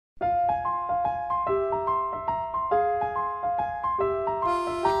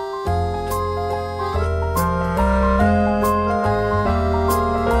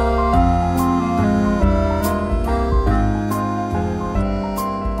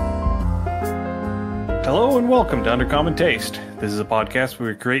Hello and welcome to Undercommon Taste. This is a podcast where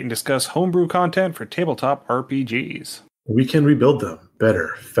we create and discuss homebrew content for tabletop RPGs. We can rebuild them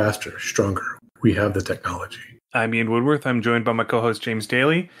better, faster, stronger. We have the technology. I'm Ian Woodworth. I'm joined by my co-host James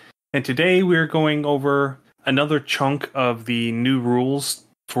Daly. And today we're going over another chunk of the new rules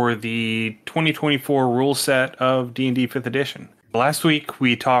for the 2024 rule set of D&D 5th edition. Last week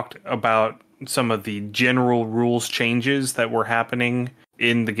we talked about some of the general rules changes that were happening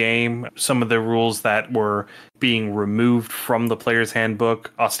in the game, some of the rules that were being removed from the player's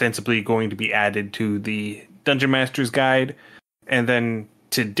handbook, ostensibly going to be added to the Dungeon Master's Guide. And then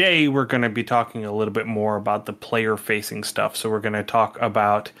today we're going to be talking a little bit more about the player-facing stuff. So we're going to talk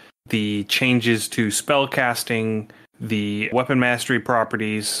about the changes to spellcasting, the weapon mastery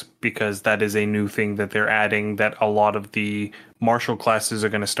properties, because that is a new thing that they're adding that a lot of the martial classes are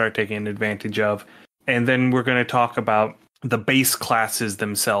going to start taking advantage of. And then we're going to talk about the base classes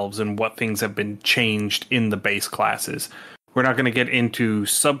themselves and what things have been changed in the base classes. We're not going to get into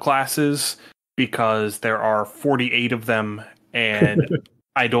subclasses because there are 48 of them, and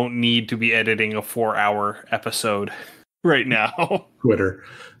I don't need to be editing a 4-hour episode right now. Twitter.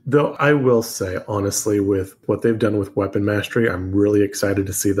 Though I will say, honestly, with what they've done with weapon mastery, I'm really excited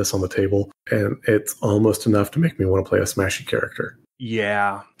to see this on the table, and it's almost enough to make me want to play a smashy character.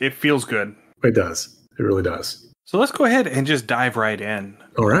 Yeah, it feels good. It does. It really does. So let's go ahead and just dive right in.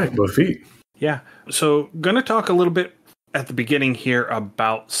 All right, both feet. Yeah. So going to talk a little bit at the beginning here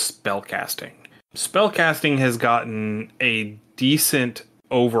about spellcasting. Spellcasting has gotten a decent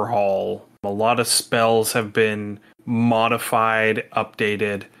overhaul. A lot of spells have been modified,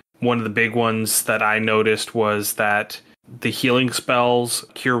 updated. One of the big ones that I noticed was that the healing spells,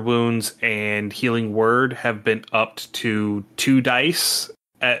 Cure Wounds, and Healing Word have been upped to 2 dice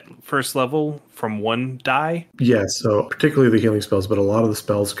at first level from 1 die. Yeah, so particularly the healing spells, but a lot of the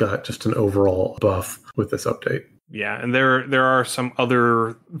spells got just an overall buff with this update. Yeah, and there are some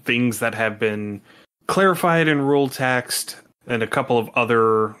other things that have been clarified in rule text and a couple of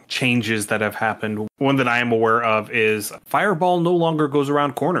other changes that have happened. One that I am aware of is Fireball no longer goes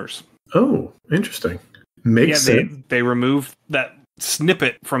around corners. Oh, interesting. Makes sense. They removed that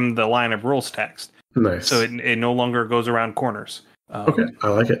snippet from the line of rules text. Nice. So it no longer goes around corners. Okay, I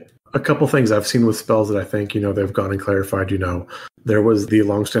like it. A couple things I've seen with spells that I think, they've gone and clarified. There was the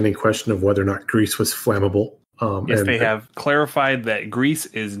longstanding question of whether or not grease was flammable. Yes, they have clarified that grease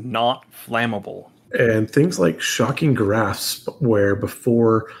is not flammable. And things like shocking grasp, where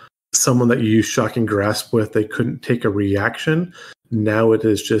before someone that you use shocking grasp with, they couldn't take a reaction. Now it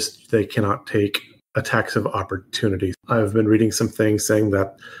is just they cannot take attacks of opportunity. I've been reading some things saying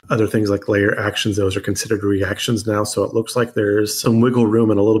that other things like layer actions, those are considered reactions now. So it looks like there's some wiggle room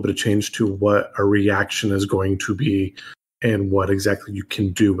and a little bit of change to what a reaction is going to be and what exactly you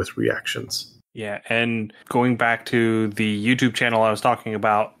can do with reactions. Yeah, and going back to the YouTube channel I was talking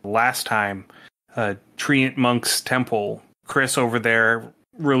about last time, Treantmonk's Temple, Chris over there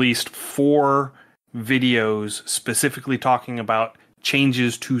released 4 videos specifically talking about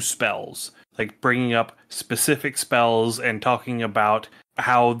changes to spells, like bringing up specific spells and talking about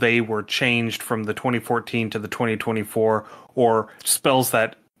how they were changed from the 2014 to the 2024, or spells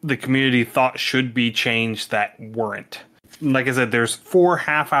that the community thought should be changed that weren't. Like I said, there's 4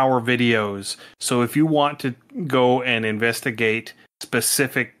 half-hour videos, so if you want to go and investigate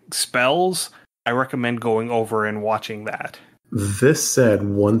specific spells, I recommend going over and watching that. This said,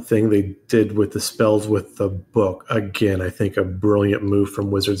 one thing they did with the spells with the book, again, I think a brilliant move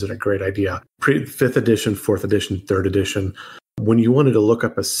from Wizards and a great idea. 5th edition, 4th edition, 3rd edition, when you wanted to look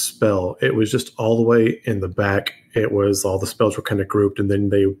up a spell, it was just all the way in the back. It was all the spells were kind of grouped, and then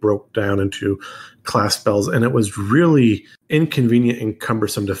they broke down into class spells, and it was really inconvenient and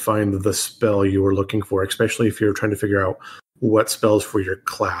cumbersome to find the spell you were looking for, especially if you're trying to figure out what spells for your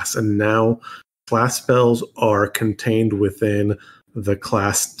class. And now class spells are contained within the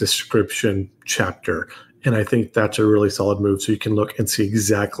class description chapter. And I think that's a really solid move, so you can look and see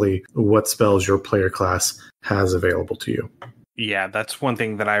exactly what spells your player class has available to you. Yeah, that's one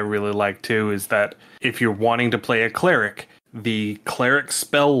thing that I really like too, is that if you're wanting to play a cleric, the cleric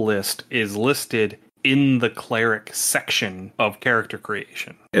spell list is listed in the cleric section of character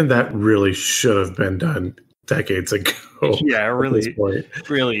creation. And that really should have been done decades ago. Yeah, really,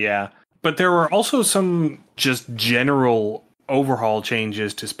 yeah. But there were also some just general overhaul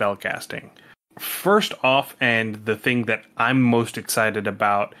changes to spellcasting. First off, and the thing that I'm most excited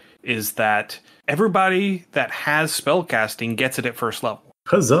about, is that everybody that has spellcasting gets it at first level.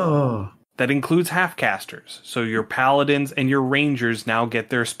 Huzzah! That includes half-casters. So your paladins and your rangers now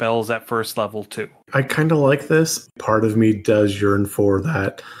get their spells at first level too. I kind of like this. Part of me does yearn for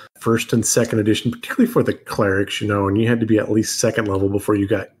that first and second edition, particularly for the clerics, and you had to be at least second level before you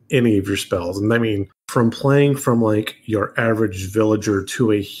got any of your spells. And I mean, from playing from like your average villager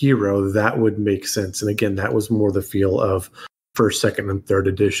to a hero, that would make sense. And again, that was more the feel of first, second, and third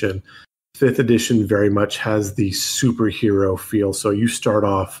edition. Fifth edition very much has the superhero feel. So you start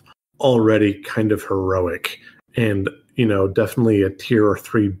off already kind of heroic and, definitely a tier or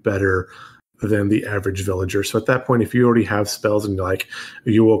 3 better than the average villager. So at that point, if you already have spells and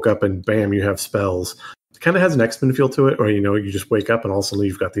you woke up and bam, you have spells, it kind of has an X-Men feel to it, or, you just wake up and all of a sudden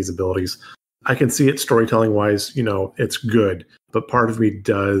you've got these abilities. I can see it storytelling wise, it's good, but part of me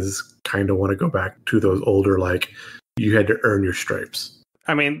does kind of want to go back to those older, you had to earn your stripes.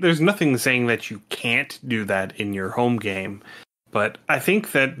 I mean, there's nothing saying that you can't do that in your home game, but I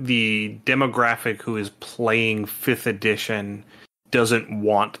think that the demographic who is playing 5th edition doesn't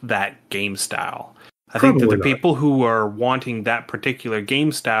want that game style. I think that the people who are wanting that particular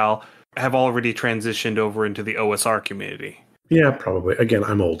game style have already transitioned over into the OSR community. Yeah, probably. Again,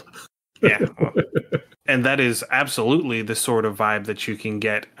 I'm old. Yeah. Well, and that is absolutely the sort of vibe that you can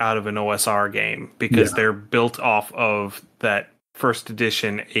get out of an OSR game because they're built off of that 1st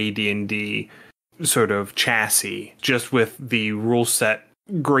edition AD&D sort of chassis, just with the rule set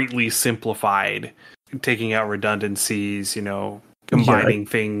greatly simplified, taking out redundancies, combining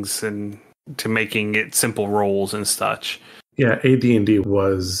things and to making it simple roles and such. Yeah, AD&D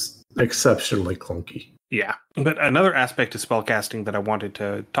was exceptionally clunky. Yeah. But another aspect of spellcasting that I wanted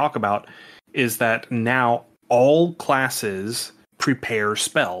to talk about is that now all classes prepare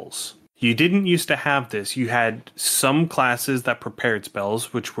spells. You didn't used to have this. You had some classes that prepared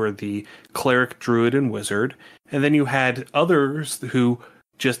spells, which were the cleric, druid, and wizard. And then you had others who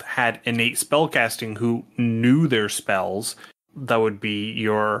just had innate spellcasting who knew their spells. That would be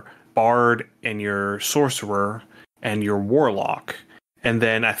your bard and your sorcerer and your warlock. And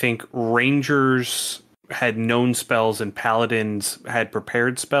then I think rangers had known spells and paladins had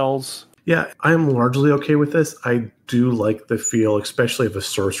prepared spells. Yeah, I'm largely okay with this. I do like the feel, especially of a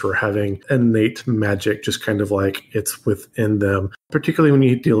sorcerer having innate magic, just kind of like it's within them, particularly when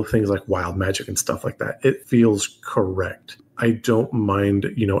you deal with things like wild magic and stuff like that. It feels correct. I don't mind,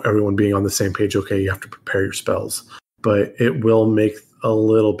 everyone being on the same page. Okay, you have to prepare your spells, but it will make a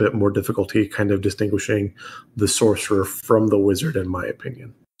little bit more difficulty kind of distinguishing the sorcerer from the wizard, in my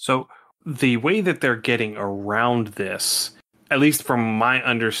opinion. So the way that they're getting around this, at least from my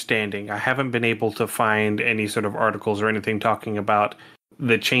understanding, I haven't been able to find any sort of articles or anything talking about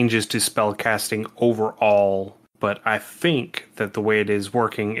the changes to spellcasting overall, but I think that the way it is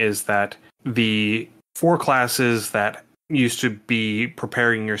working is that the 4 classes that used to be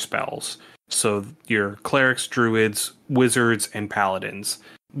preparing your spells, so your clerics, druids, wizards, and paladins,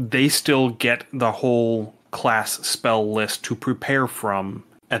 they still get the whole class spell list to prepare from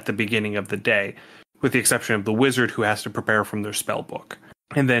at the beginning of the day, with the exception of the wizard who has to prepare from their spell book.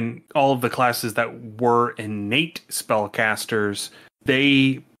 And then all of the classes that were innate spellcasters,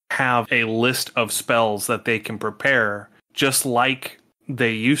 they have a list of spells that they can prepare just like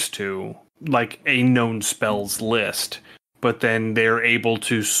they used to, like a known spells list. But then they're able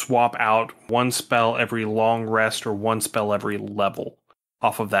to swap out one spell every long rest or one spell every level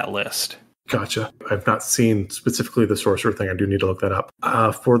off of that list. Gotcha. I've not seen specifically the sorcerer thing. I do need to look that up.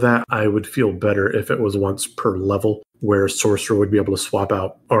 For that, I would feel better if it was once per level, where a sorcerer would be able to swap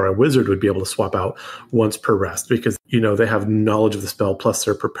out, or a wizard would be able to swap out once per rest, because, they have knowledge of the spell, plus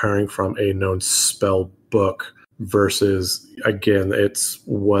they're preparing from a known spell book, versus, again, it's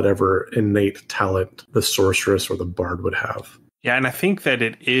whatever innate talent the sorceress or the bard would have. Yeah, and I think that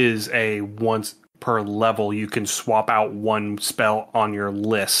it is a once per level, you can swap out one spell on your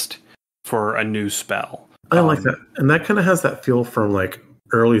list for a new spell. I like that. And that kind of has that feel from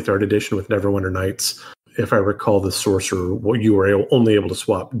early 3rd edition with Neverwinter Nights. If I recall, the sorcerer, you were only able to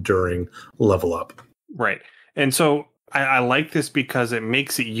swap during level up. Right. And so I like this because it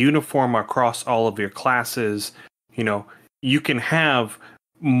makes it uniform across all of your classes. You can have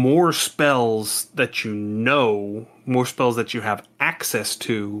more spells that more spells that you have access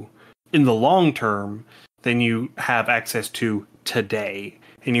to in the long term than you have access to today.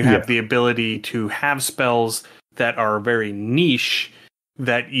 And you have the ability to have spells that are very niche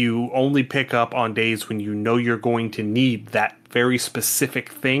that you only pick up on days when you're going to need that very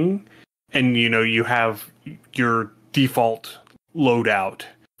specific thing. And, you have your default loadout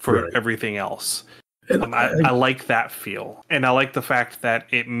for everything else. And I like that feel. And I like the fact that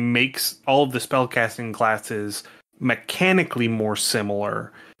it makes all of the spellcasting classes mechanically more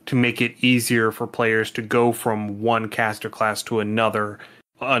similar to make it easier for players to go from one caster class to another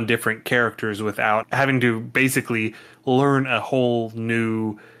on different characters without having to basically learn a whole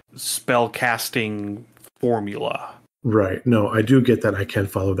new spell casting formula. Right. No, I do get that. I can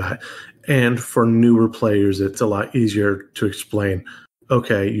follow that. And for newer players, it's a lot easier to explain.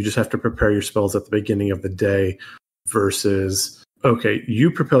 Okay, you just have to prepare your spells at the beginning of the day versus, okay,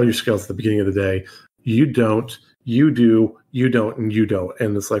 you prepare your spells at the beginning of the day. You don't, you do, you don't, and you don't.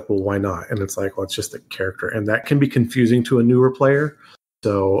 And it's like, well, why not? And it's like, well, it's just a character. And that can be confusing to a newer player.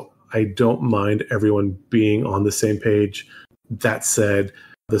 So I don't mind everyone being on the same page. That said,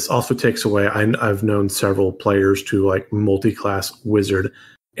 this also takes away, I've known several players to like multi-class wizard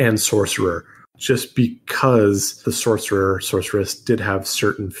and sorcerer, just because the sorceress did have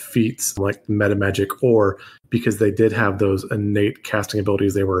certain feats like meta magic, or because they did have those innate casting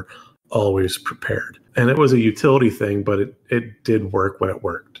abilities, they were always prepared. And it was a utility thing, but it did work when it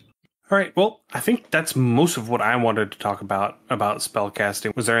worked. All right. Well, I think that's most of what I wanted to talk about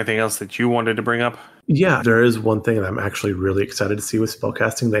spellcasting. Was there anything else that you wanted to bring up? Yeah, there is one thing that I'm actually really excited to see with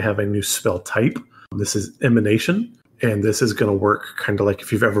spellcasting. They have a new spell type. This is Emanation, and this is going to work kind of like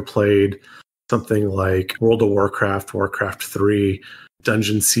if you've ever played something like World of Warcraft, Warcraft 3,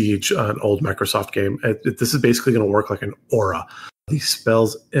 Dungeon Siege, an old Microsoft game. This is basically going to work like an aura. These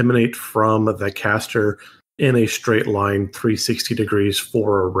spells emanate from the caster in a straight line 360 degrees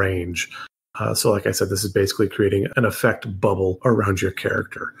for a range. So like I said, this is basically creating an effect bubble around your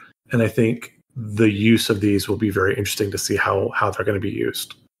character. And I think the use of these will be very interesting to see how they're going to be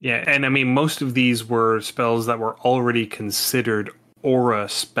used. Yeah, and I mean, most of these were spells that were already considered aura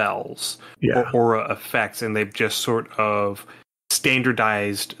spells or aura effects, and they've just sort of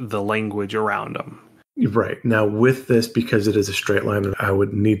standardized the language around them. Right. Now, with this, because it is a straight line, I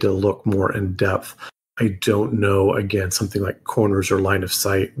would need to look more in depth. I don't know, again, something like corners or line of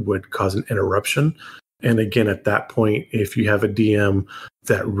sight would cause an interruption. And again, at that point, if you have a DM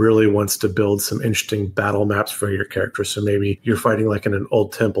that really wants to build some interesting battle maps for your character, so maybe you're fighting like in an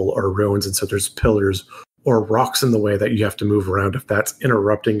old temple or ruins, and so there's pillars or rocks in the way that you have to move around. If that's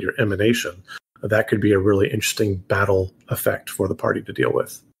interrupting your emanation, that could be a really interesting battle effect for the party to deal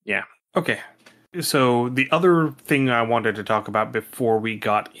with. Yeah. Okay. So the other thing I wanted to talk about before we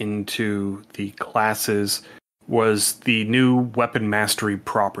got into the classes was the new weapon mastery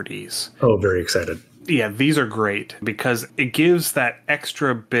properties. Oh, very excited. Yeah, these are great because it gives that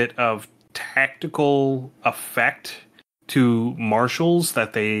extra bit of tactical effect to martials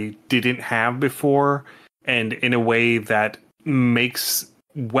that they didn't have before, and in a way that makes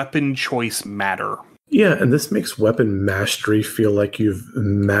weapon choice matter. Yeah, and this makes weapon mastery feel like you've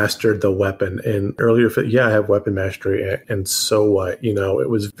mastered the weapon. And earlier, I have weapon mastery, and so what? You know, it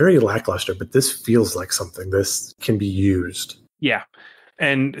was very lackluster, but this feels like something. This can be used. Yeah.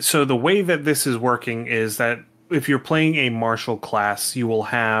 And so the way that this is working is that if you're playing a martial class, you will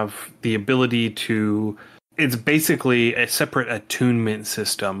have the ability to, it's basically a separate attunement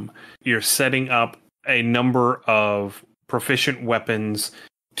system. You're setting up a number of proficient weapons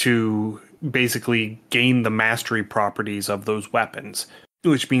to basically gain the mastery properties of those weapons,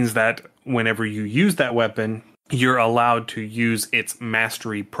 which means that whenever you use that weapon, you're allowed to use its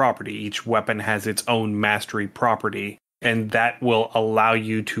mastery property. Each weapon has its own mastery property, and that will allow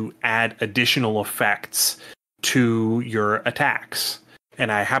you to add additional effects to your attacks.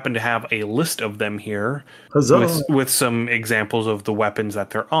 And I happen to have a list of them here with some examples of the weapons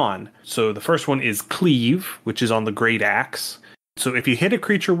that they're on. So the first one is Cleave, which is on the Great Axe. So if you hit a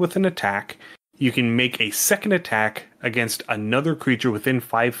creature with an attack, you can make a second attack against another creature within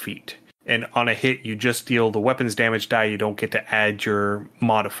 5 feet. And on a hit, you just deal the weapon's damage die. You don't get to add your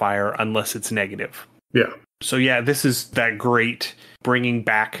modifier unless it's negative. Yeah. So yeah, this is that great bringing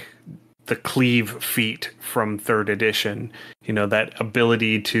back the Cleave feat from 3rd edition. You know, that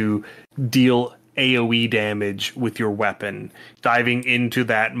ability to deal AoE damage with your weapon, diving into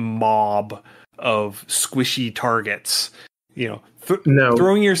that mob of squishy targets. You know,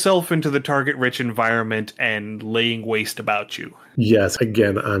 throwing yourself into the target-rich environment and laying waste about you. Yes,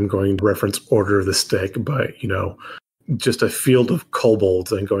 again, I'm going to reference Order of the Stick, but, you know, just a field of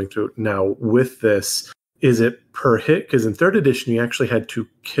kobolds and going through. Now, with this, is it per hit? Because in 3rd edition, you actually had to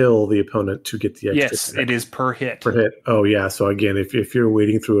kill the opponent to get the extra Yes, hit. It is per hit. Per hit. Oh, yeah. So again, if you're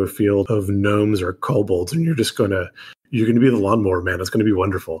wading through a field of gnomes or kobolds and you're going to be the lawnmower man, it's going to be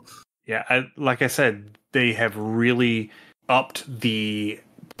wonderful. Yeah, like I said, they have really upped the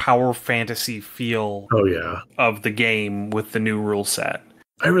power fantasy feel of the game with the new rule set.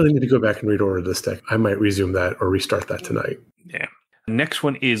 I really need to go back and read Order of the Stick. I might resume that or restart that tonight. Yeah. Next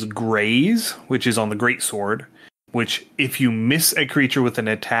one is Graze, which is on the Greatsword, which if you miss a creature with an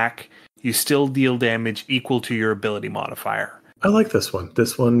attack, you still deal damage equal to your ability modifier. I like this one.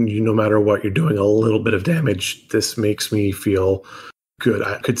 This one, no matter what, you're doing a little bit of damage. This makes me feel good.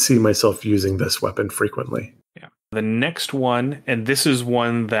 I could see myself using this weapon frequently. Yeah. The next one, and this is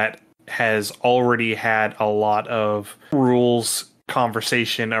one that has already had a lot of rules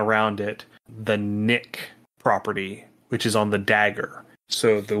conversation around it, the nick property, which is on the dagger.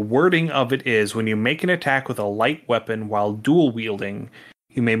 So the wording of it is, when you make an attack with a light weapon while dual wielding,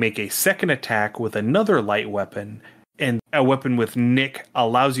 you may make a second attack with another light weapon, and a weapon with nick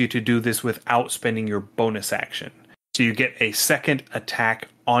allows you to do this without spending your bonus action. So you get a second attack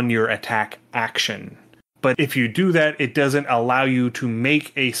on your attack action. But if you do that, it doesn't allow you to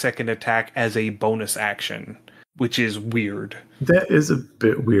make a second attack as a bonus action, which is weird. That is a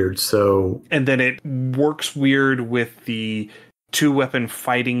bit weird. So, and then it works weird with the 2-weapon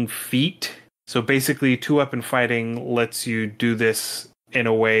fighting feat. So basically, 2-weapon fighting lets you do this in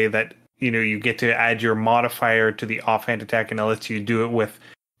a way that, you get to add your modifier to the offhand attack, and it lets you do it with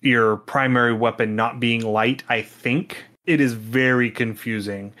your primary weapon not being light, I think. It is very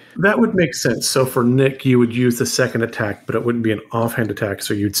confusing. That would make sense. So for Nick, you would use the second attack, but it wouldn't be an offhand attack,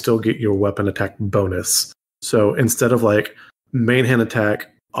 so you'd still get your weapon attack bonus. So instead of like main hand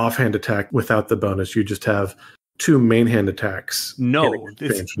attack, offhand attack without the bonus, you just have 2 main hand attacks. No,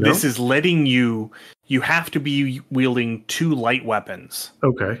 this is letting you have to be wielding 2 light weapons.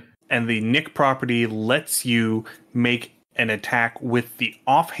 Okay. And the nick property lets you make an attack with the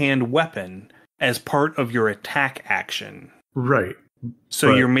offhand weapon as part of your attack action. Right.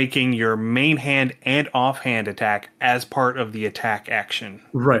 So you're making your main hand and offhand attack as part of the attack action.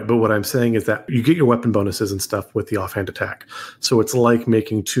 Right, but what I'm saying is that you get your weapon bonuses and stuff with the offhand attack. So it's like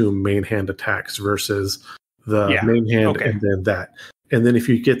making 2 main hand attacks versus the main hand and then that. And then if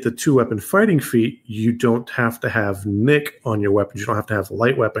you get the 2-weapon fighting feat, you don't have to have nick on your weapon. You don't have to have a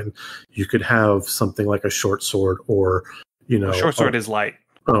light weapon. You could have something like a short sword or, a short sword is light.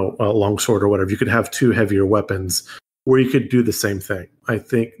 A long sword or whatever. You could have 2 heavier weapons where you could do the same thing. I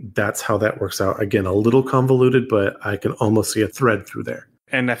think that's how that works out. Again, a little convoluted, but I can almost see a thread through there.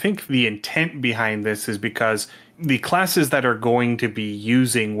 And I think the intent behind this is because the classes that are going to be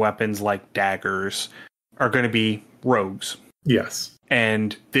using weapons like daggers are going to be rogues. Yes.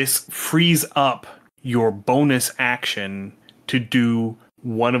 And this frees up your bonus action to do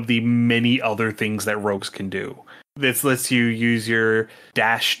one of the many other things that rogues can do. This lets you use your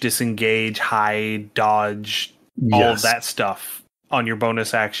dash, disengage, hide, dodge, all of that stuff on your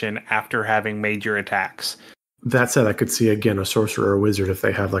bonus action after having made your attacks. That said, I could see, again, a sorcerer or wizard, if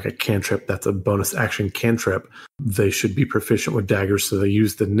they have like a cantrip that's a bonus action cantrip, they should be proficient with daggers, so they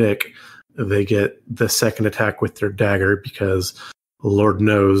use the nick. They get the second attack with their dagger because Lord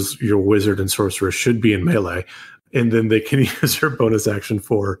knows your wizard and sorcerer should be in melee, and then they can use their bonus action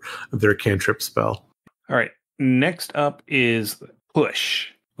for their cantrip spell. All right. Next up is push,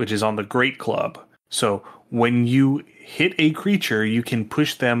 which is on the Great Club. So when you hit a creature, you can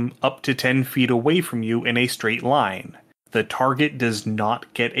push them up to 10 feet away from you in a straight line. The target does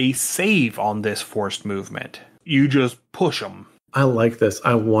not get a save on this forced movement. You just push them. I like this.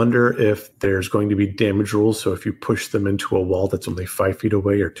 I wonder if there's going to be damage rules. So if you push them into a wall that's only 5 feet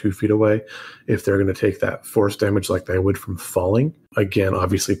away or 2 feet away, if they're going to take that force damage like they would from falling. Again,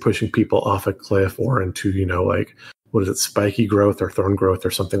 obviously pushing people off a cliff or into, spiky growth or thorn growth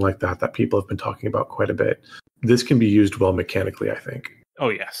or something like that people have been talking about quite a bit. This can be used well mechanically, I think. Oh,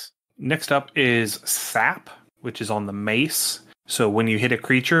 yes. Next up is sap, which is on the mace. So when you hit a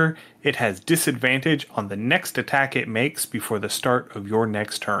creature, it has disadvantage on the next attack it makes before the start of your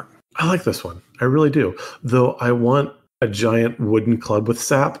next turn. I like this one. I really do. Though I want a giant wooden club with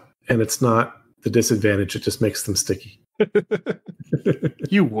sap, and it's not the disadvantage. It just makes them sticky.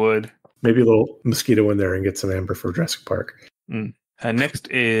 You would. Maybe a little mosquito in there and get some amber for Jurassic Park. Next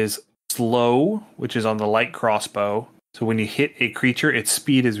is slow, which is on the light crossbow. So when you hit a creature, its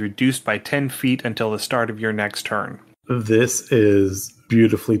speed is reduced by 10 feet until the start of your next turn. This is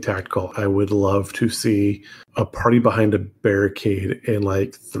beautifully tactical. I would love to see a party behind a barricade and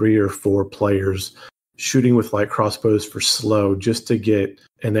like 3 or 4 players shooting with light crossbows for slow just to get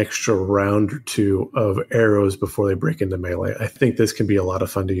an extra round or 2 of arrows before they break into melee. I think this can be a lot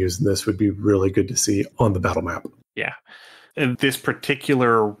of fun to use, and this would be really good to see on the battle map. Yeah. And this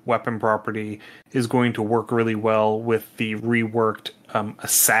particular weapon property is going to work really well with the reworked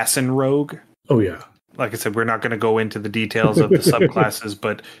assassin rogue. Oh, yeah. Like I said, we're not going to go into the details of the subclasses,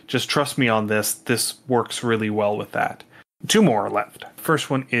 but just trust me on this. This works really well with that. 2 more left. First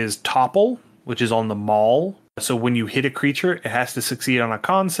one is topple, which is on the maul. So when you hit a creature, it has to succeed on a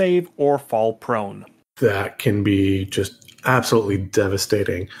con save or fall prone. That can be just absolutely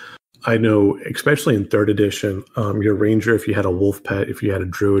devastating. I know, especially in 3rd edition, your ranger, if you had a wolf pet, if you had a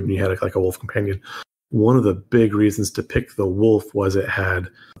druid and you had like a wolf companion, one of the big reasons to pick the wolf was it had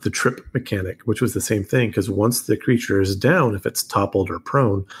the trip mechanic, which was the same thing, because once the creature is down, if it's toppled or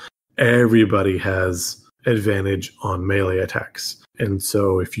prone, everybody has advantage on melee attacks. And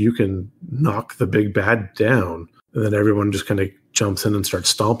so if you can knock the big bad down, then everyone just kind of jumps in and starts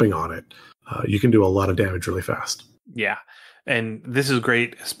stomping on it. You can do a lot of damage really fast. Yeah. And this is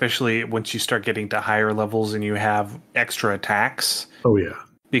great, especially once you start getting to higher levels and you have extra attacks. Oh, yeah.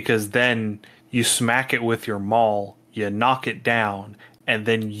 Because then you smack it with your maul, you knock it down, and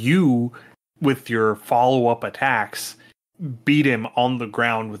then you, with your follow-up attacks, beat him on the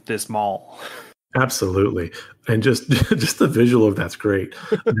ground with this maul. Absolutely. And just the visual of that's great.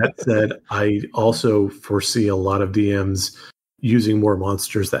 That said, I also foresee a lot of DMs using more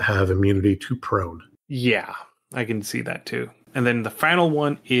monsters that have immunity to prone. Yeah, I can see that too. And then the final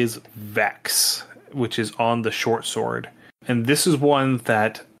one is Vex, which is on the short sword. And this is one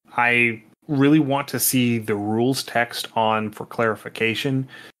that I really want to see the rules text on for clarification.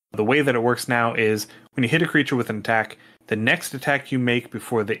 The way that it works now is when you hit a creature with an attack, the next attack you make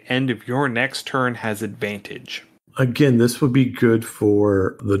before the end of your next turn has advantage. Again, this would be good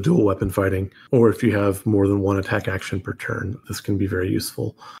for the dual weapon fighting, or if you have more than one attack action per turn, this can be very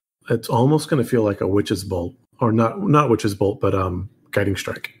useful. It's almost going to feel like a Witch's Bolt, or not Witch's Bolt, but Guiding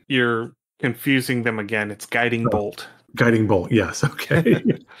Strike. You're confusing them again. It's Guiding Bolt. Guiding Bolt, yes, okay.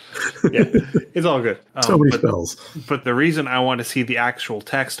 Yeah, it's all good. So many spells. But the reason I want to see the actual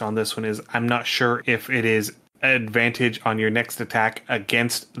text on this one is I'm not sure if it is advantage on your next attack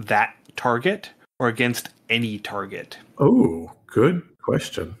against that target or against any target. Oh, good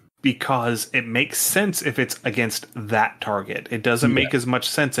question. Because it makes sense if it's against that target. It doesn't make as much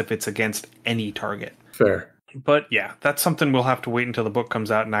sense if it's against any target. Fair. But yeah, that's something we'll have to wait until the book comes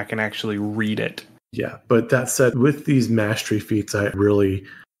out and I can actually read it. Yeah, but that said, with these mastery feats, I really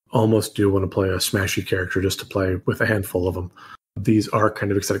almost do want to play a smashy character just to play with a handful of them. These are kind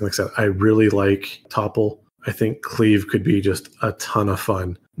of exciting. Like I said, I really like Topple. I think Cleave could be just a ton of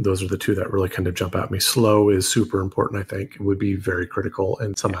fun. Those are the two that really kind of jump at me. Slow is super important, I think. It would be very critical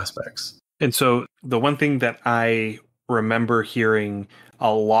in some aspects. And so the one thing that I remember hearing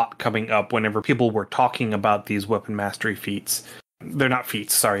a lot coming up whenever people were talking about these weapon mastery feats, they're not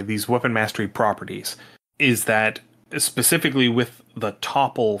feats, sorry, these weapon mastery properties, is that specifically with the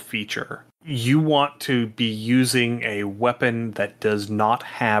Topple feature, you want to be using a weapon that does not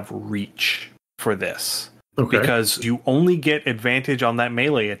have reach for this. Okay. Because you only get advantage on that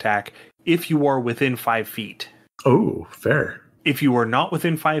melee attack if you are within 5 feet. Oh, fair. If you are not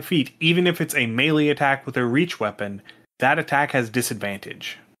within 5 feet, even if it's a melee attack with a reach weapon, that attack has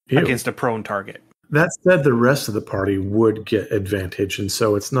disadvantage against a prone target. That said, the rest of the party would get advantage, and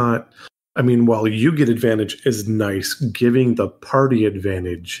so it's not... I mean, while you get advantage is nice, giving the party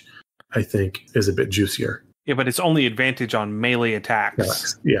advantage, I think, is a bit juicier. Yeah, but it's only advantage on melee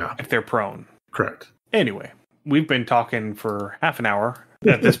attacks. Yeah. If they're prone. Correct. Anyway, we've been talking for half an hour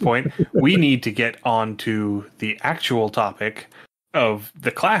at this point. We need to get on to the actual topic of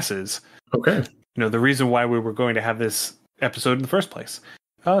the classes. Okay. You know, the reason why we were going to have this episode in the first place.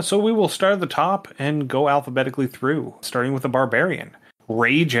 So we will start at the top and go alphabetically through, starting with the Barbarian.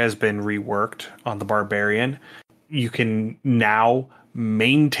 Rage has been reworked on the Barbarian. You can now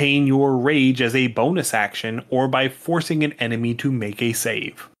maintain your rage as a bonus action or by forcing an enemy to make a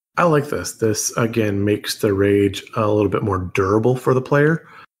save. I like this. This, again, makes the rage a little bit more durable for the player.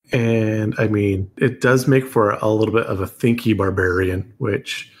 And, I mean, it does make for a little bit of a thinky barbarian,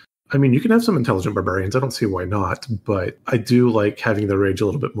 which, I mean, you can have some intelligent barbarians. I don't see why not. But I do like having the rage a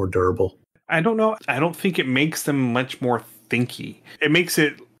little bit more durable. I don't know. I don't think it makes them much more thinky. It makes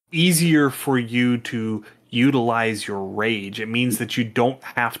it easier for you to utilize your rage. It means that you don't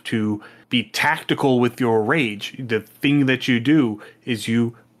have to be tactical with your rage. The thing that you do is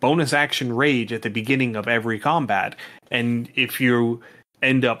you bonus action rage at the beginning of every combat. And if you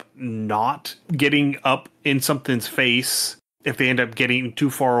end up not getting up in something's face, if they end up getting too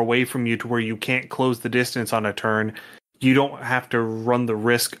far away from you to where you can't close the distance on a turn, you don't have to run the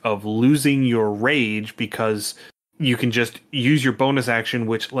risk of losing your rage because you can just use your bonus action,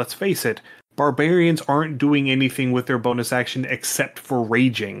 which, let's face it, barbarians aren't doing anything with their bonus action except for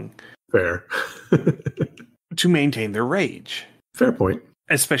raging. Fair. To maintain their rage. Fair point.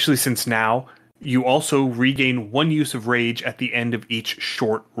 Especially since now you also regain 1 use of rage at the end of each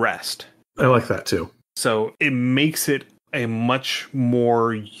short rest. I like that too. So it makes it a much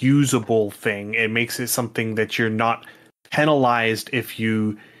more usable thing. It makes it something that you're not penalized if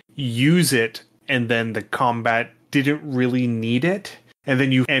you use it and then the combat didn't really need it. And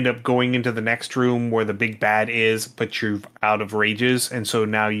then you end up going into the next room where the big bad is, but you're out of rages. And so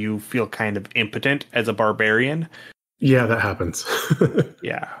now you feel kind of impotent as a barbarian. Yeah, that happens.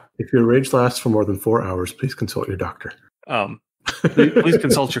 Yeah. If your rage lasts for more than 4 hours, please consult your doctor. Please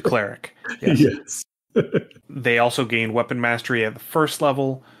consult your cleric. Yes. They also gain weapon mastery at the first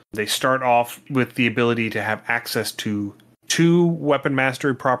level. They start off with the ability to have access to 2 weapon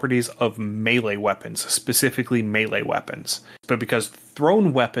mastery properties of melee weapons, specifically melee weapons. But because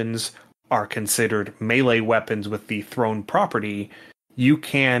thrown weapons are considered melee weapons with the thrown property, you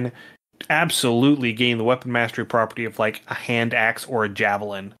can absolutely gain the weapon mastery property of like a hand axe or a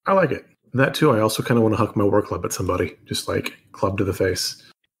javelin. I like it. That too, I also kind of want to huck my war club at somebody. Just like club to the face.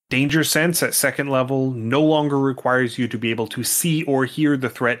 Danger sense at second level no longer requires you to be able to see or hear the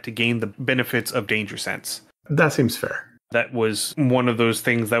threat to gain the benefits of danger sense. That seems fair. That was one of those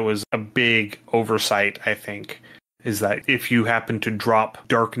things that was a big oversight, I think, is that if you happen to drop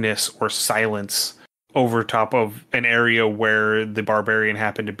darkness or silence over top of an area where the barbarian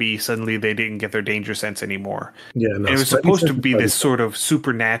happened to be, suddenly they didn't get their danger sense anymore. Yeah, no, and it was supposed to be this sort of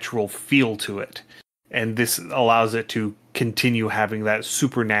supernatural feel to it. And this allows it to continue having that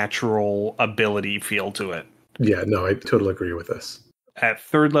supernatural ability feel to it. Yeah, no, I totally agree with this. At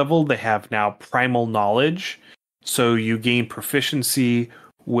third level, they have now primal knowledge. So you gain proficiency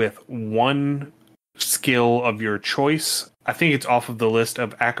with 1 skill of your choice. I think it's off of the list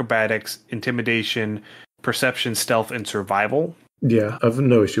of acrobatics, intimidation, perception, stealth, and survival. Yeah, I have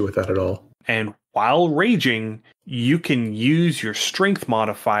no issue with that at all. And while raging, you can use your strength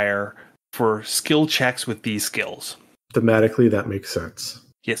modifier for skill checks with these skills. Thematically, that makes sense.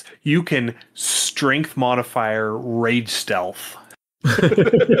 Yes, you can strength modifier rage stealth.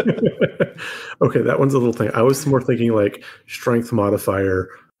 Okay, that one's a little thing. I was more thinking like strength modifier,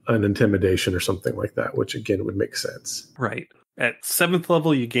 an intimidation or something like that, which again would make sense. Right. At 7th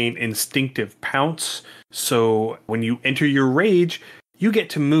level, you gain instinctive pounce. So when you enter your rage, you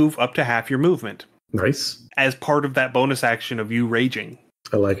get to move up to half your movement. Nice. As part of that bonus action of you raging.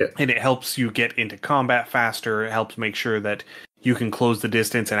 I like it. And it helps you get into combat faster. It helps make sure that you can close the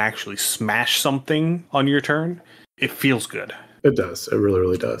distance and actually smash something on your turn. It feels good. It does. It really,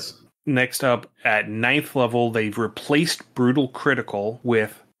 really does. Next up, at 9th level, they've replaced Brutal Critical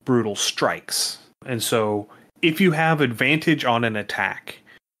with Brutal Strikes. And so, if you have advantage on an attack,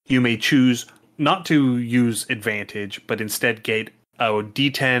 you may choose not to use advantage, but instead get a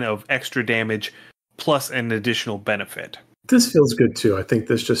D10 of extra damage plus an additional benefit. This feels good too. I think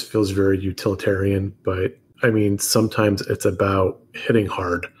this just feels very utilitarian, but I mean, sometimes it's about hitting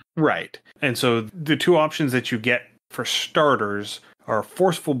hard. Right. And so the 2 options that you get for starters are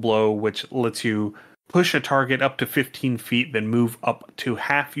Forceful Blow, which lets you push a target up to 15 feet, then move up to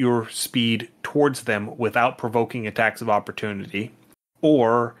half your speed towards them without provoking attacks of opportunity.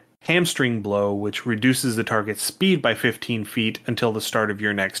 Or Hamstring Blow, which reduces the target's speed by 15 feet until the start of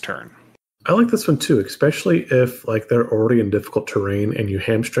your next turn. I like this one too, especially if like they're already in difficult terrain and you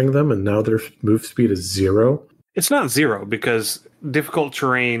hamstring them and now their move speed is 0. It's not 0 because difficult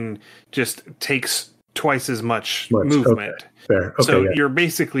terrain just takes twice as much movement. Okay. Fair. Okay, so yeah. you're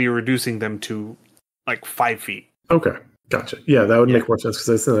basically reducing them to like 5 feet. Okay. Gotcha. Yeah, that would make more sense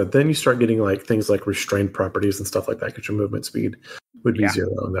because then you start getting like things like restrained properties and stuff like that because your movement speed would be 0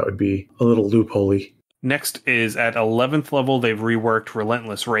 and that would be a little loopholey. Next is at 11th level, they've reworked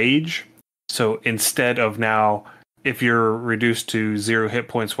Relentless Rage. So instead of now, if you're reduced to 0 hit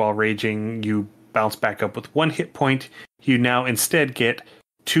points while raging, you bounce back up with 1 hit point. You now instead get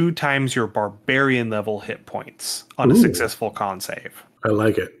 2 times your barbarian level hit points on a successful con save. I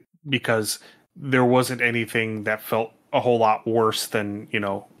like it. Because there wasn't anything that felt a whole lot worse than,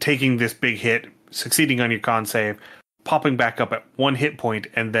 taking this big hit, succeeding on your con save, popping back up at 1 hit point,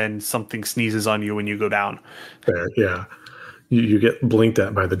 and then something sneezes on you when you go down. Fair, yeah. You get blinked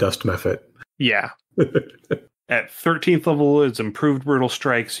at by the dust method. Yeah. At 13th level is Improved Brutal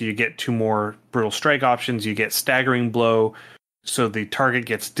Strike, so you get 2 more Brutal Strike options. You get Staggering Blow, so the target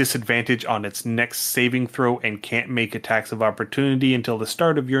gets disadvantage on its next saving throw and can't make attacks of opportunity until the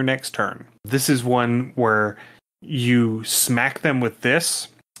start of your next turn. This is one where you smack them with this,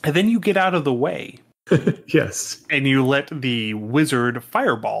 and then you get out of the way. Yes. And you let the wizard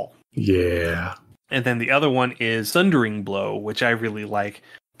fireball. Yeah. And then the other one is Thundering Blow, which I really like.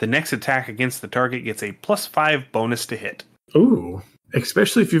 The next attack against the target gets a +5 bonus to hit. Ooh.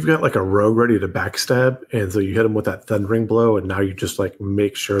 Especially if you've got like a rogue ready to backstab, and so you hit him with that Thundering Blow, and now you just like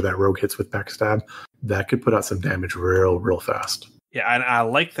make sure that rogue hits with backstab. That could put out some damage real fast. Yeah, and I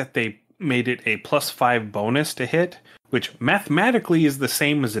like that they made it a +5 bonus to hit, which mathematically is the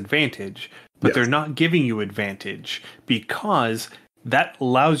same as advantage, but they're not giving you advantage because that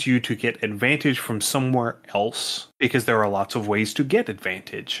allows you to get advantage from somewhere else because there are lots of ways to get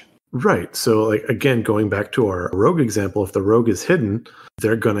advantage. Right. So, like, again, going back to our rogue example, if the rogue is hidden,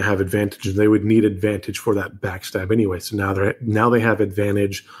 they're going to have advantage, and they would need advantage for that backstab anyway. So now they have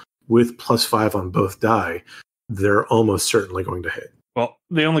advantage with +5 on both die. They're almost certainly going to hit. Well,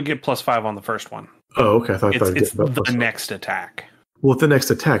 they only get +5 on the first one. Oh, okay. I thought it's the next attack. Well, it's the next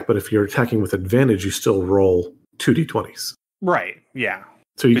attack, but if you're attacking with advantage, you still roll 2d20s. Right. Yeah.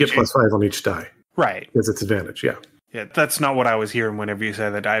 So you get +5 on each die. Right. Because it's advantage. Yeah. Yeah, that's not what I was hearing whenever you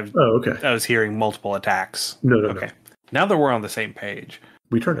said that. Okay. I was hearing multiple attacks. No. Okay. Now that we're on the same page.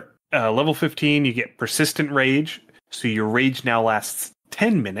 We turn it. Level 15, you get persistent rage. So your rage now lasts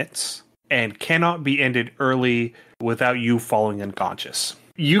 10 minutes and cannot be ended early without you falling unconscious.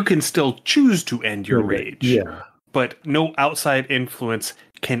 You can still choose to end your rage. Yeah. But no outside influence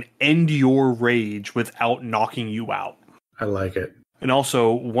can end your rage without knocking you out. I like it. And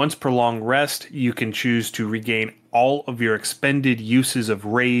also, once per long rest, you can choose to regain all of your expended uses of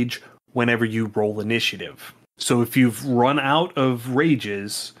rage whenever you roll initiative. So if you've run out of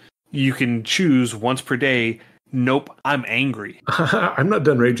rages, you can choose once per day, nope, I'm angry. I'm not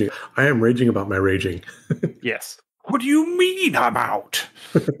done raging. I am raging about my raging. Yes. What do you mean I'm out?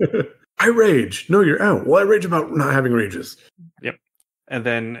 I rage. No, you're out. Well, I rage about not having rages. Yep. And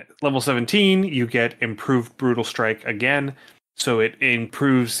then level 17, you get improved Brutal Strike again. So it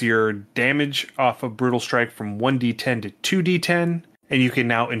improves your damage off of Brutal Strike from 1d10 to 2d10. And you can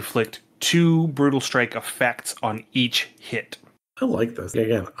now inflict 2 Brutal Strike effects on each hit. I like this.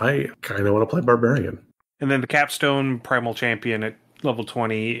 Again, I kind of want to play Barbarian. And then the Capstone Primal Champion at level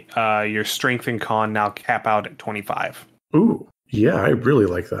 20, your Strength and Con now cap out at 25. Ooh, yeah, I really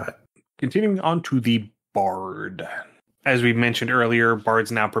like that. Continuing on to the Bard. As we mentioned earlier,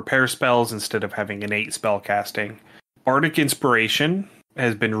 Bards now prepare spells instead of having innate spellcasting. Bardic Inspiration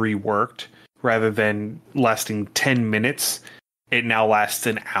has been reworked. Rather than lasting 10 minutes, it now lasts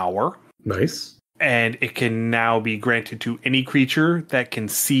an hour. Nice. And it can now be granted to any creature that can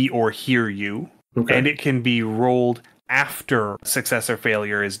see or hear you. Okay. And it can be rolled after success or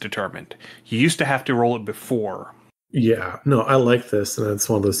failure is determined. You used to have to roll it before. Yeah, no, I like this. And it's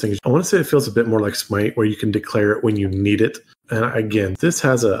one of those things. I want to say it feels a bit more like Smite, where you can declare it when you need it. And again, this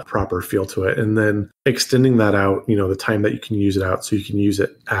has a proper feel to it. And then extending that out, the time that you can use it out so you can use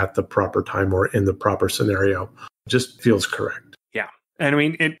it at the proper time or in the proper scenario just feels correct. Yeah. And I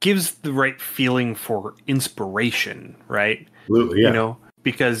mean, it gives the right feeling for inspiration, right? Absolutely, yeah.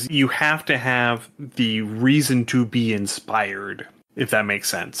 Because you have to have the reason to be inspired, if that makes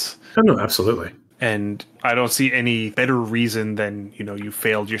sense. Oh, no, absolutely. And I don't see any better reason than, you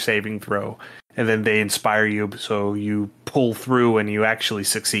failed your saving throw and then they inspire you so you pull through and you actually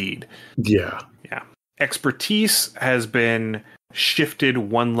succeed. Yeah. Yeah. Expertise has been shifted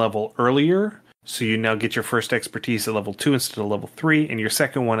one level earlier. So you now get your first expertise at level 2 instead of level 3 and your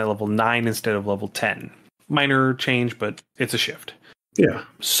second one at level 9 instead of level 10. Minor change, but it's a shift. Yeah.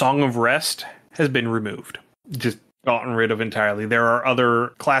 Song of Rest has been removed. Just gotten rid of entirely. There are other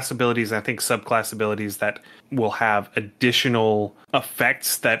class abilities, and I think subclass abilities that will have additional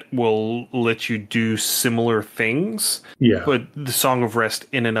effects that will let you do similar things. Yeah. But the Song of Rest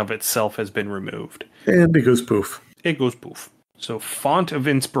in and of itself has been removed. And it goes poof. It goes poof. So Font of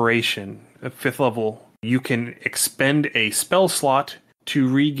Inspiration, at 5th level, you can expend a spell slot to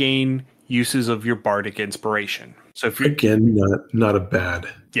regain uses of your Bardic Inspiration. So if you're, again, not a bad.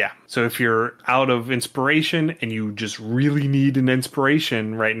 Yeah. So if you're out of inspiration and you just really need an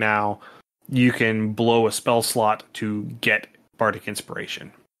inspiration right now, you can blow a spell slot to get Bardic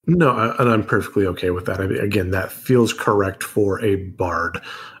Inspiration. No, and I'm perfectly okay with that. I mean, again, that feels correct for a bard.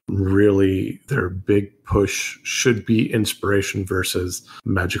 Really, their big push should be inspiration versus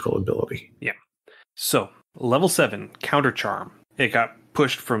magical ability. Yeah. So level 7, Counter Charm. It got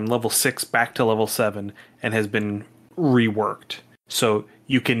pushed from level 6 back to level 7 and has been reworked. So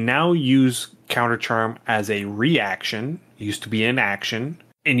you can now use Counter Charm as a reaction. It used to be an action.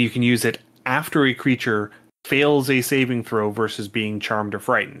 And you can use it after a creature fails a saving throw versus being charmed or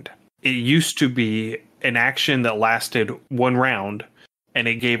frightened. It used to be an action that lasted 1 round, and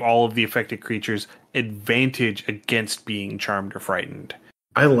it gave all of the affected creatures advantage against being charmed or frightened.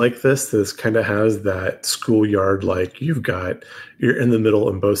 I like this. This kind of has that schoolyard, like you're in the middle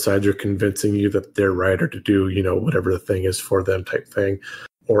and both sides are convincing you that they're right or to do, whatever the thing is for them type thing.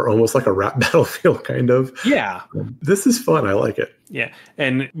 Or almost like a rap battlefield kind of. Yeah. This is fun. I like it. Yeah.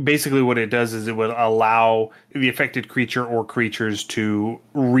 And basically what it does is it would allow the affected creature or creatures to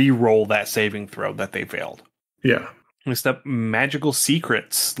re-roll that saving throw that they failed. Yeah. Next up, Magical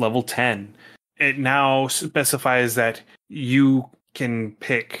Secrets, level 10. It now specifies that you can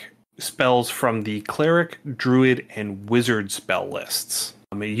pick spells from the cleric, druid, and wizard spell lists.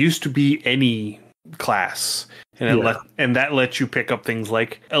 It used to be any class, and that lets you pick up things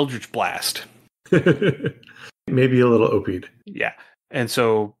like Eldritch Blast. Maybe a little OP'd. Yeah, and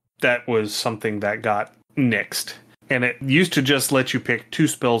so that was something that got nixed. And it used to just let you pick 2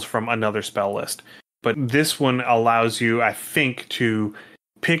 spells from another spell list. But this one allows you, I think, to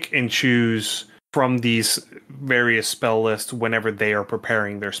pick and choose from these various spell lists whenever they are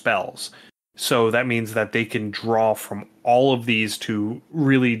preparing their spells. So that means that they can draw from all of these to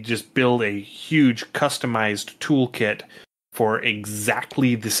really just build a huge customized toolkit for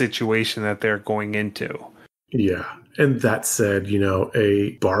exactly the situation that they're going into. Yeah. And that said,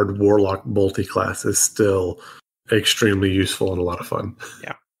 a Bard Warlock multi-class is still extremely useful and a lot of fun.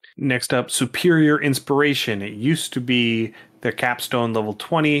 Yeah. Next up, Superior Inspiration. It used to be their capstone level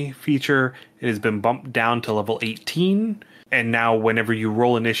 20 feature. It has been bumped down to level 18. And now whenever you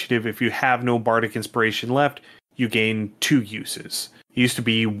roll initiative, if you have no Bardic Inspiration left, you gain 2 uses. It used to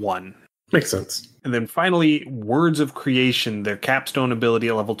be 1. Makes sense. And then finally, Words of Creation, their capstone ability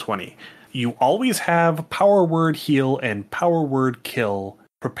at level 20. You always have Power Word Heal and Power Word Kill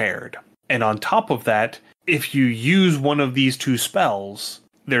prepared. And on top of that, if you use one of these 2 spells,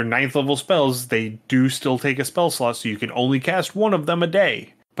 they're 9th level spells, they do still take a spell slot, so you can only cast one of them a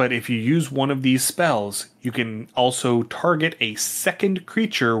day. But if you use one of these spells, you can also target a second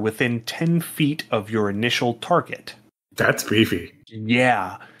creature within 10 feet of your initial target. That's beefy.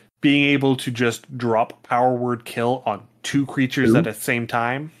 Yeah. Being able to just drop Power Word Kill on 2 creatures at the same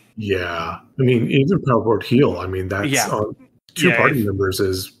time. Yeah. I mean, even Power Word Heal, that's on 2 party members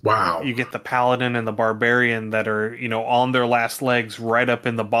is wow. You get the Paladin and the Barbarian that are, on their last legs right up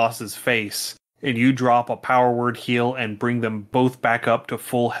in the boss's face. And you drop a Power Word Heal and bring them both back up to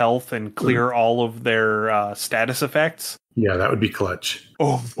full health and clear all of their status effects. Yeah, that would be clutch.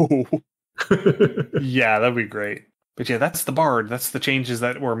 Oh. Yeah, that'd be great. But yeah, that's the Bard. That's the changes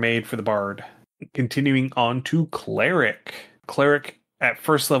that were made for the Bard. Continuing on to Cleric. Cleric at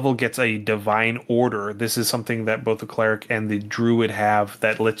first level gets a Divine Order. This is something that both the Cleric and the Druid have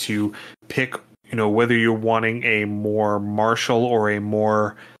that lets you pick, whether you're wanting a more martial or a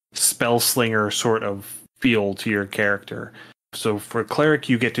more spellslinger sort of feel to your character. So for Cleric,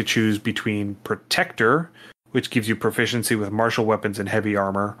 you get to choose between Protector, which gives you proficiency with martial weapons and heavy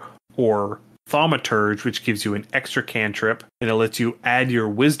armor, or Thaumaturge, which gives you an extra cantrip, and it lets you add your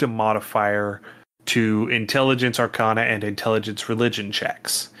wisdom modifier to Intelligence Arcana and Intelligence Religion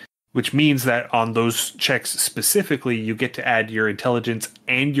checks, which means that on those checks specifically, you get to add your Intelligence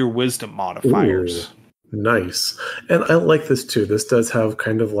and your Wisdom modifiers. Ooh, nice. And I like this too. This does have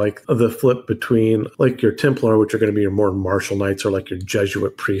kind of like the flip between like your Templar, which are going to be your more martial knights, or like your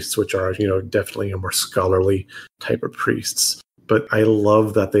Jesuit priests, which are, definitely a more scholarly type of priests. But I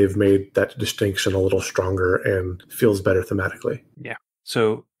love that they've made that distinction a little stronger and feels better thematically. Yeah.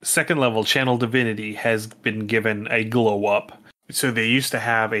 So second level Channel Divinity has been given a glow up. So they used to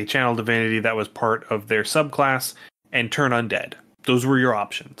have a Channel Divinity that was part of their subclass and Turn Undead. Those were your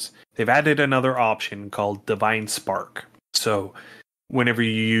options. They've added another option called Divine Spark. So whenever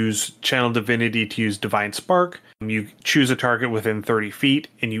you use Channel Divinity to use Divine Spark, you choose a target within 30 feet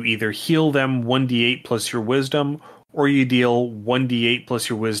and you either heal them 1d8 plus your wisdom, or you deal 1d8 plus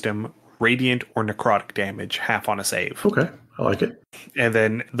your wisdom, radiant or necrotic damage, half on a save. Okay, I like it. And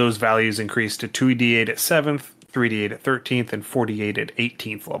then those values increase to 2d8 at 7th, 3d8 at 13th, and 4d8 at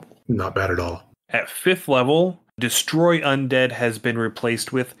 18th level. Not bad at all. At 5th level, Destroy Undead has been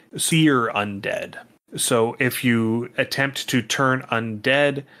replaced with Seer Undead. So if you attempt to turn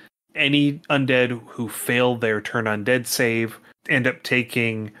undead, any undead who fail their turn undead save end up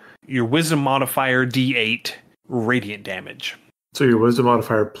taking your wisdom modifier d8 radiant damage. So your wisdom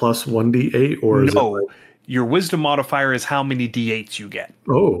modifier plus 1d8, or is no, it like... your wisdom modifier is how many d8s you get.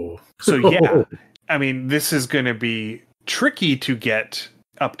 Oh. So yeah, I mean, this is going to be tricky to get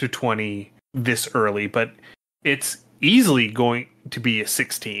up to 20 this early, but it's easily going to be a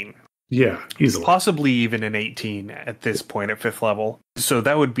 16. Yeah, easily. Possibly even an 18 at this point at 5th level. So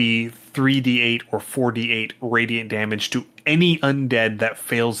that would be 3d8 or 4d8 radiant damage to any undead that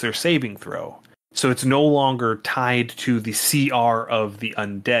fails their saving throw. So it's no longer tied to the CR of the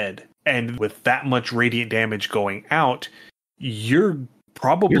undead. And with that much radiant damage going out, you're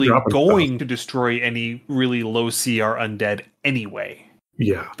probably going to destroy any really low CR undead anyway.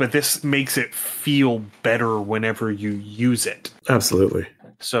 Yeah. But this makes it feel better whenever you use it. Absolutely.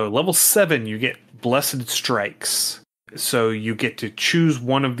 So level 7, you get Blessed Strikes. So you get to choose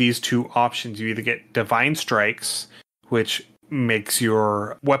one of these 2 options. You either get Divine Strikes, which makes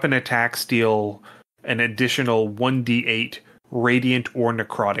your weapon attacks deal an additional 1d8 radiant or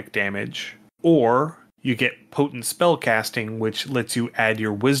necrotic damage. Or you get potent spellcasting, which lets you add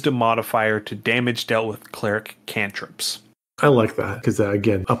your wisdom modifier to damage dealt with cleric cantrips. I like that because,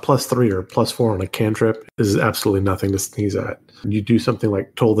 again, a +3 or a +4 on a cantrip is absolutely nothing to sneeze at. You do something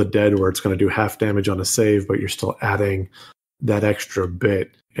like Toll the Dead where it's going to do half damage on a save, but you're still adding that extra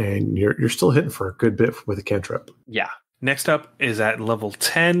bit, and you're still hitting for a good bit with a cantrip. Yeah. Next up is at level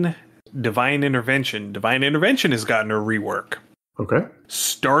 10, Divine Intervention. Divine Intervention has gotten a rework. Okay.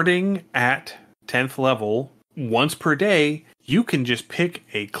 Starting at 10th level, once per day, you can just pick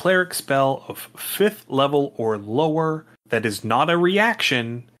a cleric spell of 5th level or lower that is not a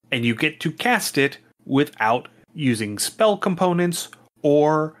reaction, and you get to cast it without using spell components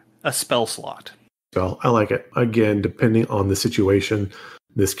or a spell slot. Spell, I like it. Again, depending on the situation,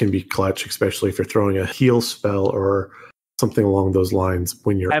 this can be clutch, especially if you're throwing a heal spell or something along those lines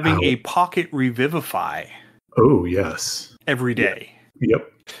when you're having out. A pocket revivify. Oh, yes. Every day. Yeah.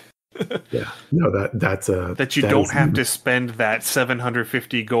 Yep. Yeah. No, that's a... That you don't have to spend that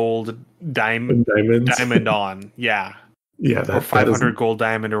 750 gold diamond on. Yeah. Yeah, or 500 gold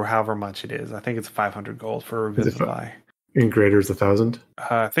diamond, or however much it is. I think it's 500 gold for Revivify. In greater is 1,000?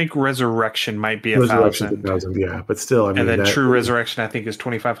 I think Resurrection might be 1,000. 1,000. Yeah, but still, I mean... And then True Resurrection, I think, is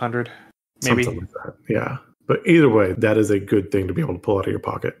 2,500, maybe? Something like that, yeah. But either way, that is a good thing to be able to pull out of your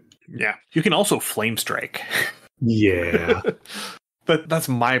pocket. Yeah. You can also Flame Strike. Yeah. But that's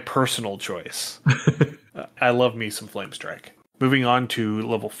my personal choice. I love me some Flame Strike. Moving on to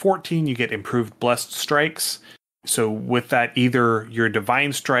level 14, you get Improved Blessed Strikes. So with that, either your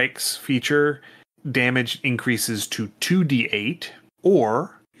Divine Strikes feature damage increases to 2d8,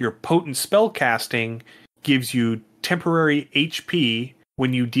 or your Potent Spellcasting gives you temporary HP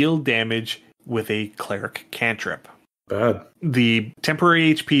when you deal damage with a cleric cantrip. Bad. The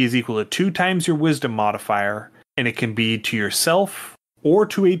temporary HP is equal to 2 times your Wisdom modifier, and it can be to yourself or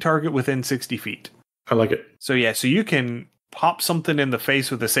to a target within 60 feet. I like it. So yeah, so you can pop something in the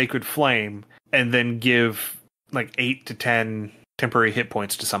face with a Sacred Flame and then give like 8 to 10 temporary hit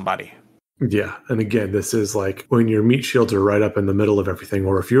points to somebody. Yeah, and again, this is like when your meat shields are right up in the middle of everything,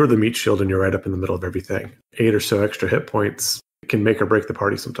 or if you're the meat shield and you're right up in the middle of everything, 8 or so extra hit points can make or break the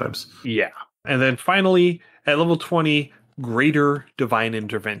party sometimes. Yeah. And then finally, at level 20, Greater Divine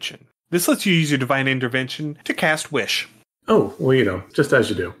Intervention. This lets you use your Divine Intervention to cast Wish. Oh, well, just as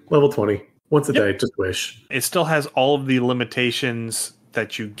you do. Level 20. Once a day, just Wish. It still has all of the limitations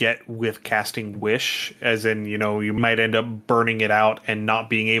that you get with casting Wish, as in, you might end up burning it out and not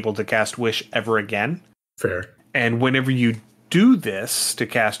being able to cast Wish ever again. Fair. And whenever you do this to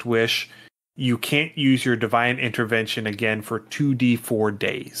cast Wish, you can't use your Divine Intervention again for 2d4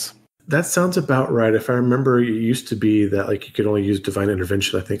 days. That sounds about right. If I remember, it used to be that you could only use Divine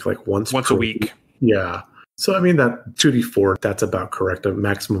Intervention, I think, once a week. Yeah. So, I mean, that 2d4, that's about correct. A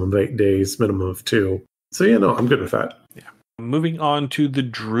maximum of 8 days, minimum of 2. So, yeah, no, I'm good with that. Yeah. Moving on to the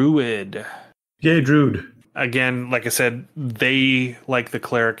Druid. Yay, Druid. Again, like I said, they, like the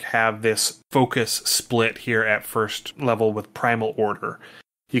Cleric, have this focus split here at first level with Primal Order.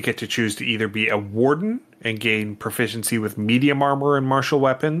 You get to choose to either be a Warden and gain proficiency with medium armor and martial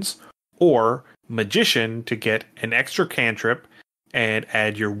weapons, or Magician to get an extra cantrip and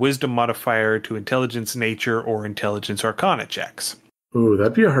add your Wisdom modifier to Intelligence Nature or Intelligence Arcana checks. Ooh,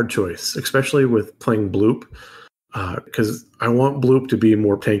 that'd be a hard choice, especially with playing Bloop. Because I want Bloop to be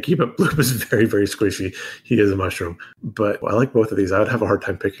more tanky, but Bloop is very, very squishy. He is a mushroom. But I like both of these. I would have a hard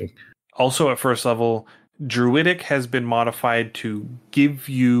time picking. Also at first level, Druidic has been modified to give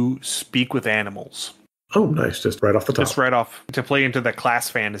you Speak with Animals. Oh, nice. Just right off the top. Just right off, to play into the class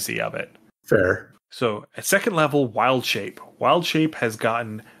fantasy of it. Fair. So at second level, Wild Shape. Wild Shape has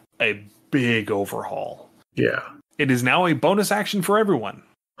gotten a big overhaul. Yeah. It is now a bonus action for everyone.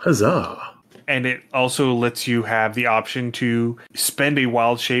 Huzzah. And it also lets you have the option to spend a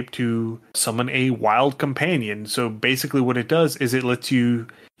Wild Shape to summon a Wild Companion. So basically what it does is it lets you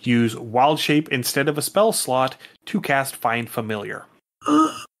use Wild Shape instead of a spell slot to cast Find Familiar.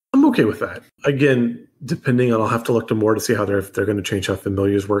 I'm okay with that. Again, depending on, I'll have to look to more to see how if they're going to change how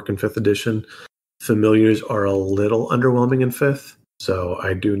Familiars work in 5th edition. Familiars are a little underwhelming in 5th. So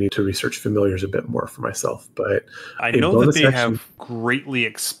I do need to research Familiars a bit more for myself. But I know that they have greatly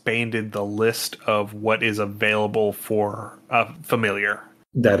expanded the list of what is available for Familiar.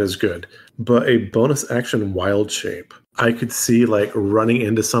 That is good. But a bonus action Wild Shape, I could see running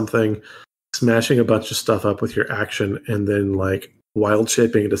into something, smashing a bunch of stuff up with your action, and then wild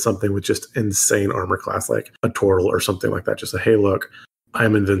shaping into something with just insane armor class, like a Tortle or something like that. Just hey, look,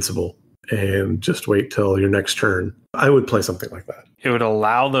 I'm invincible. and just wait till your next turn. I would play something like that. It would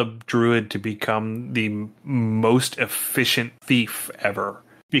allow the druid to become the most efficient thief ever,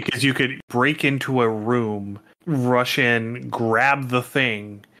 because you could break into a room, rush in, grab the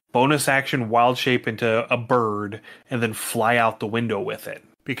thing, bonus action wild shape into a bird, and then fly out the window with it.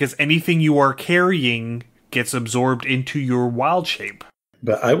 Because anything you are carrying gets absorbed into your wild shape.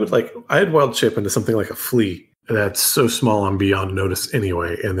 But I'd wild shape into something like a flea that's so small I'm beyond notice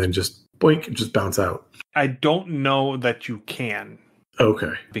anyway, and then just boink, just bounce out. I don't know that you can.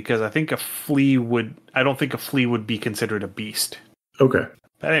 Okay. Because I don't think a flea would be considered a beast. Okay.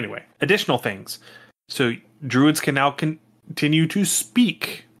 But anyway, additional things. So druids can now continue to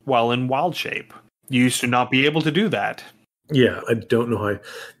speak while in wild shape. You used to not be able to do that. Yeah, I don't know how.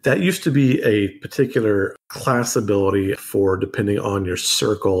 That used to be a particular class ability for depending on your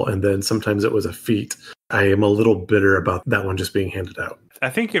circle, and then sometimes it was a feat. I am a little bitter about that one just being handed out. I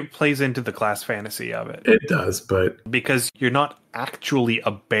think it plays into the class fantasy of it. It does, but... Because you're not actually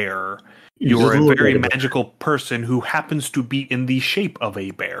a bear. You're a very magical person who happens to be in the shape of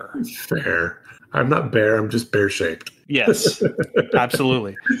a bear. Fair. I'm not bear, I'm just bear-shaped. Yes,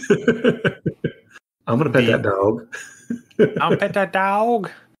 absolutely. I'm going to pet that dog. I'll pet that dog.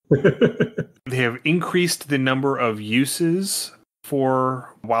 They have increased the number of uses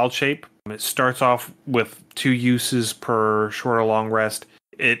for wild shape. It starts off with 2 uses per short or long rest.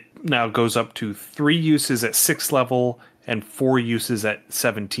 It now goes up to 3 uses at 6th level and 4 uses at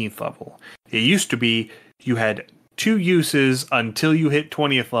 17th level. It used to be you had 2 uses until you hit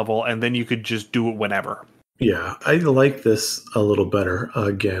 20th level, and then you could just do it whenever. Yeah, I like this a little better.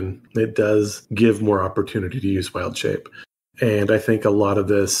 Again, it does give more opportunity to use wild shape. And I think a lot of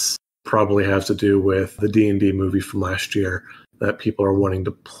this probably has to do with the D&D movie from last year, that people are wanting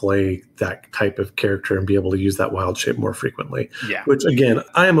to play that type of character and be able to use that wild shape more frequently. Yeah. Which, again,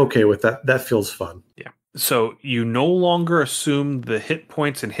 I am okay with that. That feels fun. Yeah. So you no longer assume the hit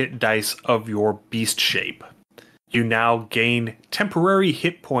points and hit dice of your beast shape. You now gain temporary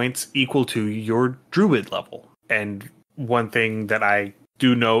hit points equal to your druid level. And one thing that I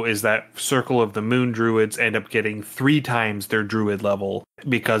do know is that Circle of the Moon druids end up getting 3 times their druid level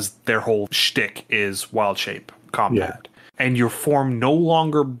because their whole shtick is wild shape combat. Yeah. And your form no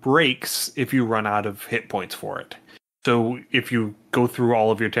longer breaks if you run out of hit points for it. So if you go through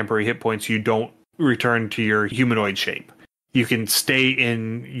all of your temporary hit points, you don't return to your humanoid shape. You can stay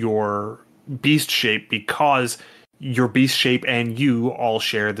in your beast shape because your beast shape and you all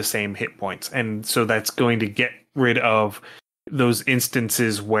share the same hit points. And so that's going to get rid of those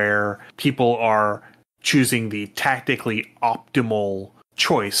instances where people are choosing the tactically optimal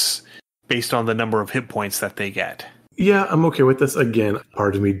choice based on the number of hit points that they get. Yeah, I'm okay with this. Again,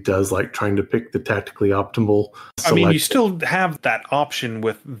 part of me does like trying to pick the tactically optimal selection. I mean, you still have that option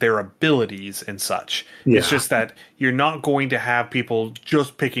with their abilities and such. Yeah. It's just that you're not going to have people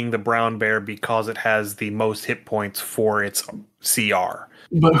just picking the brown bear because it has the most hit points for its CR.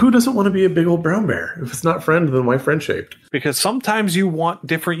 But who doesn't want to be a big old brown bear? If it's not friend, then why friend-shaped? Because sometimes you want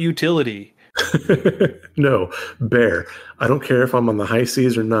different utility. No, bear. I don't care if I'm on the high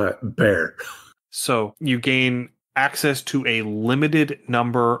seas or not. Bear. So you gain access to a limited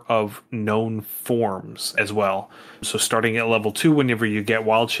number of known forms as well. So starting at level 2, whenever you get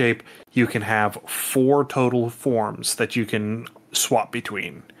wild shape, you can have 4 total forms that you can swap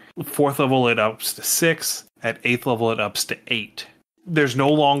between. 4th level it ups to 6, at 8th level it ups to 8. There's no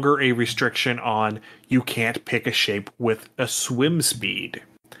longer a restriction on you can't pick a shape with a swim speed.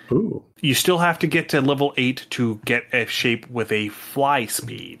 Ooh. You still have to get to level 8 to get a shape with a fly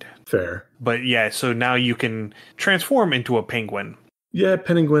speed. Fair. But yeah, so now you can transform into a penguin. Yeah,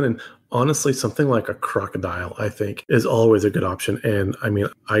 penguin, and honestly, something like a crocodile, I think, is always a good option. And I mean,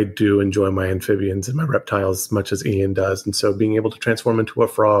 I do enjoy my amphibians and my reptiles as much as Ian does. And so being able to transform into a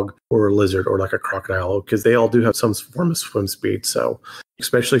frog or a lizard or like a crocodile, because they all do have some form of swim speed. So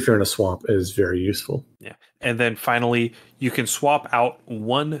especially if you're in a swamp, is very useful. Yeah. And then finally, you can swap out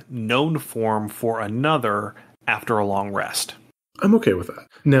one known form for another after a long rest. I'm okay with that.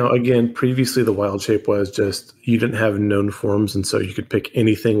 Now, again, previously the wild shape was just you didn't have known forms, and so you could pick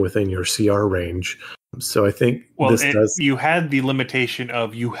anything within your CR range. So I think you had the limitation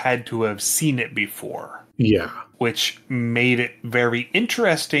of you had to have seen it before. Yeah. Which made it very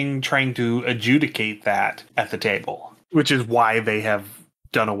interesting trying to adjudicate that at the table, which is why they have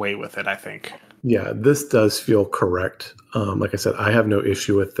done away with it, I think. Yeah, this does feel correct. Like I said, I have no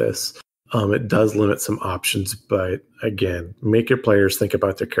issue with this. It does limit some options, but again, make your players think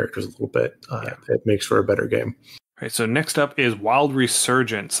about their characters a little bit. It makes for a better game. All right, so next up is Wild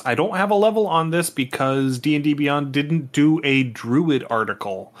Resurgence. I don't have a level on this because D&D Beyond didn't do a Druid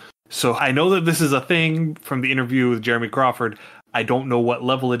article. So I know that this is a thing from the interview with Jeremy Crawford. I don't know what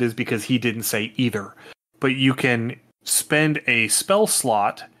level it is because he didn't say either. But you can spend a spell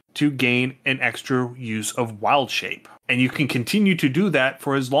slot to gain an extra use of Wild Shape. And you can continue to do that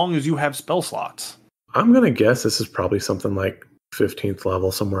for as long as you have spell slots. I'm going to guess this is probably something like 15th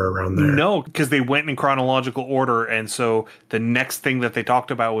level, somewhere around there. No, because they went in chronological order. And so the next thing that they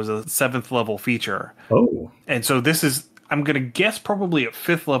talked about was a 7th level feature. Oh. And so this is, I'm going to guess probably at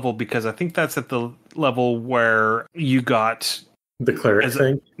 5th level because I think that's at the level where you got... The cleric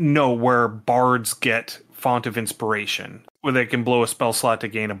thing? No, where bards get Font of Inspiration, where they can blow a spell slot to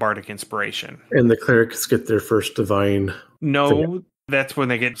gain a bardic inspiration. And the clerics get their first divine... No, thing. That's when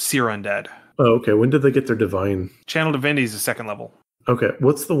they get Seer Undead. Oh, okay. When did they get their divine? Channel Divinity is the 2nd level. Okay.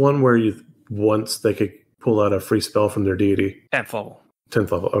 What's the one where once they could pull out a free spell from their deity? 10th level.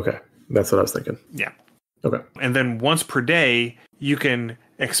 10th level. Okay. That's what I was thinking. Yeah. Okay. And then once per day, you can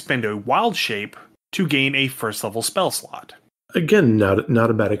expend a Wild Shape to gain a 1st level spell slot. Again, not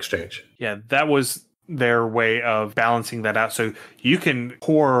a bad exchange. Yeah, that was their way of balancing that out. So you can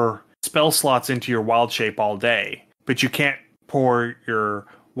pour spell slots into your Wild Shape all day, but you can't pour your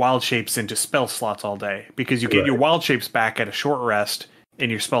Wild Shapes into spell slots all day because you get your Wild Shapes back at a short rest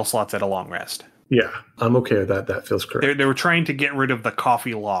and your spell slots at a long rest. Yeah, I'm okay with that. That feels correct. They were trying to get rid of the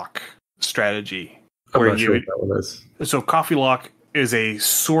coffee lock strategy. I'm not sure what that one is. So coffee lock is a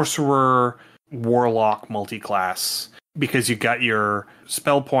sorcerer warlock multi-class because you got your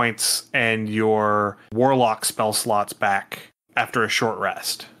spell points and your warlock spell slots back after a short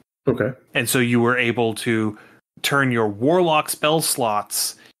rest. Okay. And so you were able to turn your warlock spell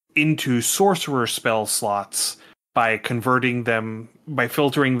slots into sorcerer spell slots by converting them, by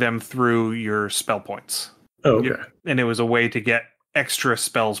filtering them through your spell points. Oh, okay. And it was a way to get extra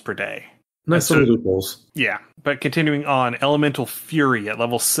spells per day. Nice little loopholes. Yeah. But continuing on, Elemental Fury at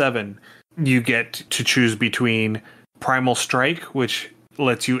level 7, you get to choose between Primal Strike, which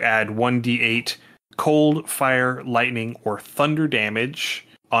lets you add 1d8 cold, fire, lightning, or thunder damage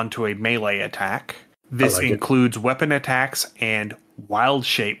onto a melee attack. This includes weapon attacks and Wild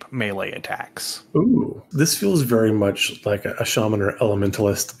Shape melee attacks. Ooh, this feels very much like a shaman or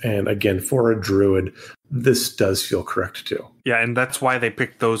elementalist. And again, for a druid, this does feel correct too. Yeah, and that's why they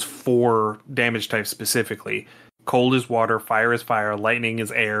picked those 4 damage types specifically. Cold is water, fire is fire, lightning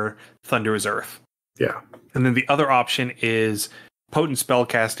is air, thunder is earth. Yeah. And then the other option is potent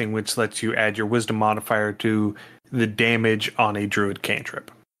spellcasting, which lets you add your wisdom modifier to the damage on a druid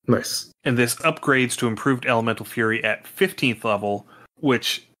cantrip. Nice. And this upgrades to improved elemental fury at 15th level,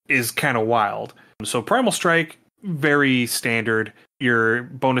 which is kind of wild. So Primal Strike, very standard. Your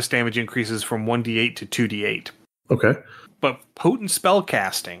bonus damage increases from 1d8 to 2d8. Okay. But potent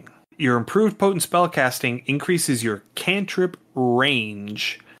spellcasting, your improved potent spellcasting increases your cantrip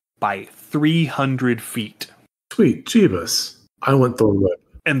range by 300 feet. Sweet Jeebus. I want Thorn Whip.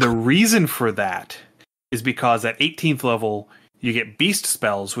 And the reason for that is because at 18th level, you get beast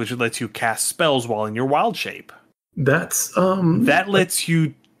spells, which lets you cast spells while in your wild shape. That's that lets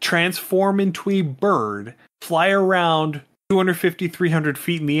you transform into a bird, fly around 250, 300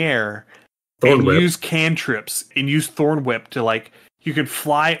 feet in the air, and use cantrips and use Thorn Whip to you can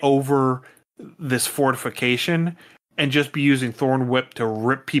fly over this fortification and just be using Thorn Whip to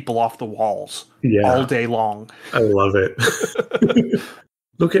rip people off the walls all day long. I love it.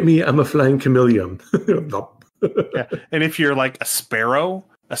 Look at me, I'm a flying chameleon. Yeah. And if you're like a sparrow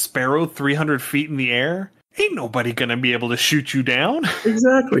 300 feet in the air, ain't nobody gonna be able to shoot you down.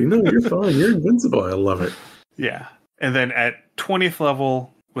 Exactly. No, you're fine. You're invincible. I love it. Yeah. And then at 20th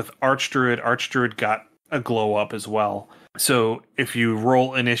level with Archdruid got a glow up as well. So if you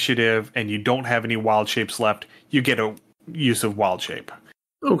roll initiative and you don't have any wild shapes left, you get a use of wild shape.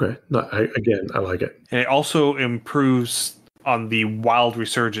 Okay. No, I like it. And it also improves on the wild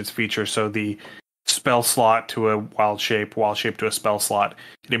resurgence feature. So the spell slot to a wild shape to a spell slot.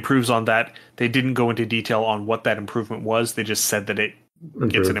 It improves on that. They didn't go into detail on what that improvement was. They just said that it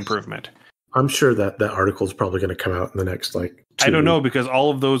gets an improvement. I'm sure that article is probably going to come out in the next 2 I don't know, because all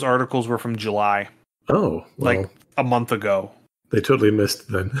of those articles were from July. Oh, well, a month ago. They totally missed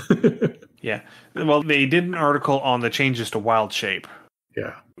then. Yeah. Well, they did an article on the changes to wild shape.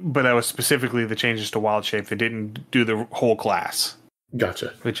 Yeah. But that was specifically the changes to wild shape. They didn't do the whole class.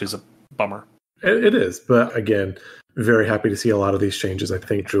 Gotcha. Which is a bummer. It is. But again, very happy to see a lot of these changes. I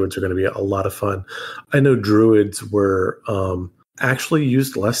think druids are going to be a lot of fun. I know druids were actually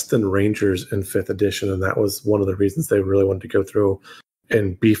used less than rangers in 5th edition. And that was one of the reasons they really wanted to go through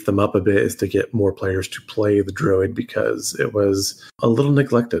and beef them up a bit, is to get more players to play the druid, because it was a little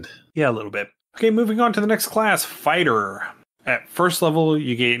neglected. Yeah, a little bit. Okay, moving on to the next class, Fighter. At first level,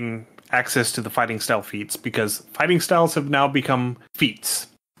 you gain access to the fighting style feats because fighting styles have now become feats.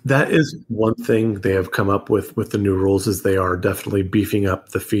 That is one thing they have come up with the new rules is they are definitely beefing up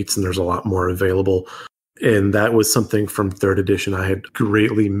the feats and there's a lot more available. And that was something from 3rd edition I had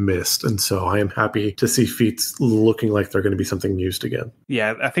greatly missed. And so I am happy to see feats looking like they're going to be something used again.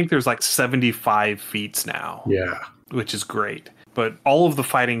 Yeah, I think there's like 75 feats now. Yeah. Which is great. But all of the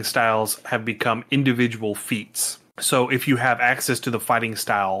fighting styles have become individual feats. So if you have access to the fighting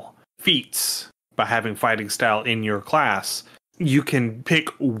style feats by having fighting style in your class, you can pick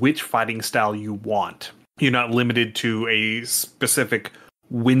which fighting style you want. You're not limited to a specific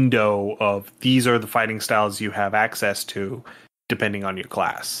window of these are the fighting styles you have access to, depending on your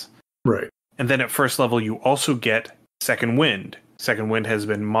class. Right. And then at first level, you also get Second Wind. Second Wind has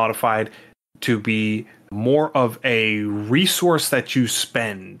been modified to be more of a resource that you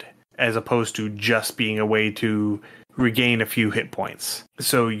spend as opposed to just being a way to regain a few hit points.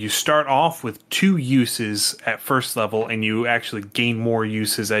 So you start off with 2 uses at first level and you actually gain more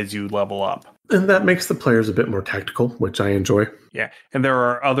uses as you level up. And that makes the players a bit more tactical, which I enjoy. Yeah, and there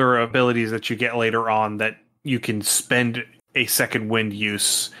are other abilities that you get later on that you can spend a Second Wind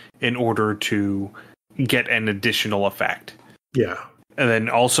use in order to get an additional effect. Yeah. And then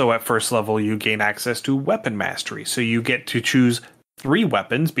also at first level, you gain access to weapon mastery. So you get to choose 3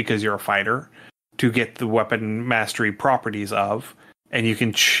 weapons because you're a fighter to get the weapon mastery properties of. And you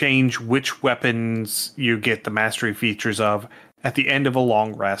can change which weapons you get the mastery features of at the end of a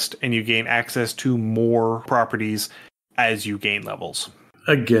long rest. And you gain access to more properties as you gain levels.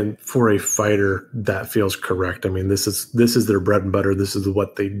 Again, for a fighter, that feels correct. I mean, this is their bread and butter. This is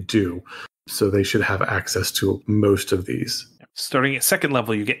what they do. So they should have access to most of these. Starting at second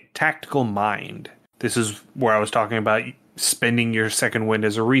level, you get Tactical Mind. This is where I was talking about spending your Second Wind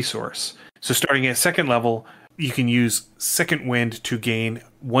as a resource. So starting at second level, you can use Second Wind to gain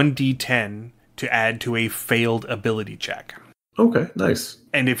 1d10 to add to a failed ability check. Okay, nice.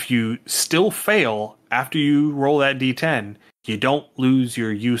 And if you still fail after you roll that d10, you don't lose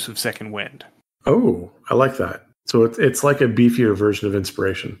your use of Second Wind. Oh, I like that. So it's like a beefier version of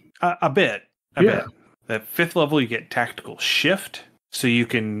Inspiration. A bit. At fifth level, you get Tactical Shift. So you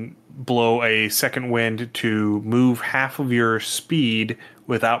can blow a Second Wind to move half of your speed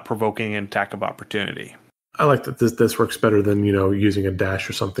without provoking an attack of opportunity. I like that this works better than, using a dash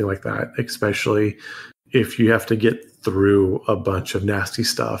or something like that, especially if you have to get through a bunch of nasty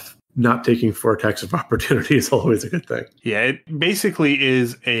stuff. Not taking 4 attacks of opportunity is always a good thing. Yeah, it basically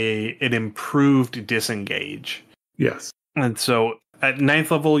is an improved disengage. Yes. And so at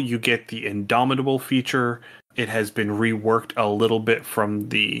 9th level, you get the Indomitable feature. It has been reworked a little bit from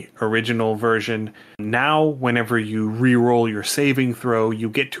the original version. Now, whenever you re-roll your saving throw, you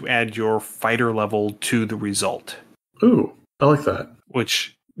get to add your fighter level to the result. Ooh, I like that.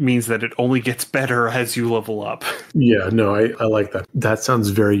 Which means that it only gets better as you level up. Yeah, no, I like that. That sounds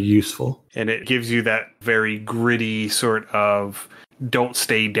very useful. And it gives you that very gritty sort of don't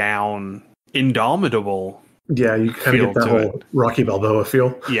stay down, indomitable. Yeah, you kind of get that whole Rocky Balboa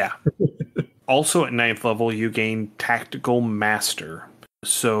feel. Yeah. Also at 9th level, you gain Tactical Master.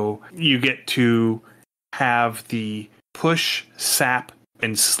 So you get to have the push, sap,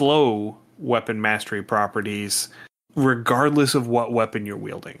 and slow weapon mastery properties regardless of what weapon you're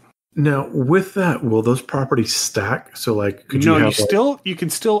wielding. Now, with that, will those properties stack? So, you can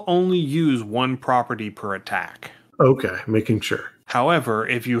still only use one property per attack. Okay, making sure. However,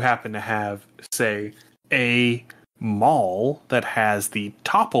 if you happen to have, say, a maul that has the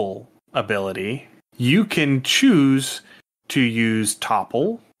topple ability, you can choose to use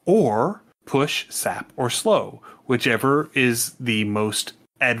topple or push, sap, or slow, whichever is the most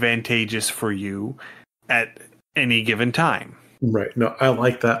advantageous for you at any given time. Right. No, I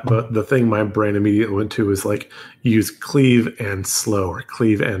like that, but the thing my brain immediately went to is use cleave and slow, or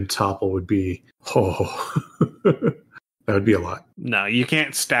cleave and topple would be, that would be a lot. No, you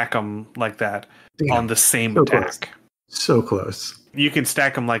can't stack them like that on the same attack. So close. You can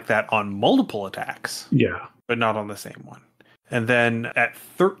stack them like that on multiple attacks. Yeah. But not on the same one. And then at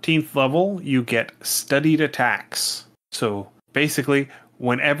 13th level, you get Studied Attacks. So basically,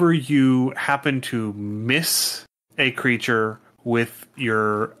 whenever you happen to miss a creature with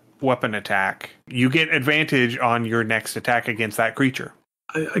your weapon attack, you get advantage on your next attack against that creature.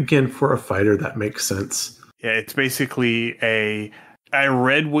 Again, for a fighter, that makes sense. Yeah, it's basically I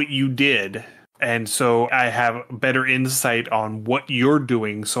read what you did, and so I have better insight on what you're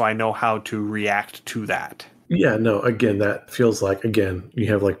doing, so I know how to react to that. Yeah, no, again, that feels like, you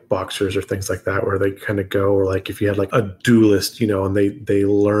have boxers or things like that where they kind of go, or if you had a duelist, and they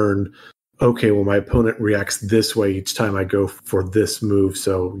learn, okay, well, my opponent reacts this way each time I go for this move,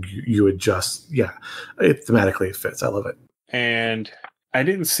 so you adjust. Yeah, thematically it fits. I love it. And I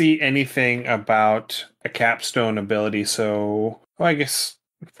didn't see anything about a capstone ability, so I guess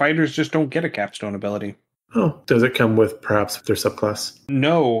fighters just don't get a capstone ability. Oh, does it come with perhaps their subclass?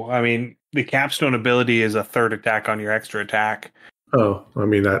 No, I mean, the capstone ability is a third attack on your extra attack. Oh, I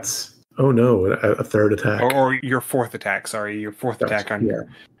mean, that's... Oh, no, a third attack. Or your fourth attack, sorry. Your fourth attack on your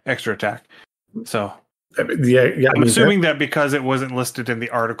extra attack. So, I mean, I'm assuming that because it wasn't listed in the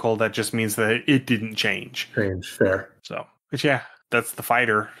article, that just means that it didn't change. Fair. So, but yeah, that's the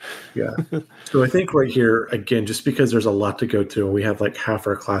fighter. Yeah. So I think right here, again, just because there's a lot to go to and we have like half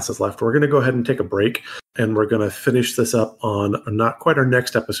our classes left, we're going to go ahead and take a break and we're going to finish this up on not quite our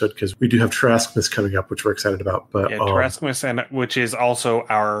next episode because we do have Treantmonk coming up, which we're excited about. But Treantmonk, which is also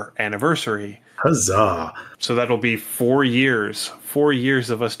our anniversary. Huzzah. So that'll be 4 years. 4 years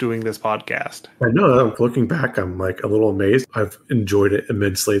of us doing this podcast. I know. Looking back, I'm like a little amazed. I've enjoyed it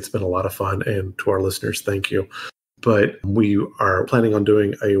immensely. It's been a lot of fun. And to our listeners, thank you. But we are planning on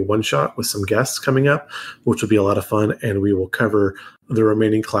doing a one-shot with some guests coming up, which will be a lot of fun. And we will cover the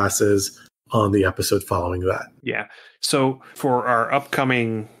remaining classes on the episode following that. Yeah. So for our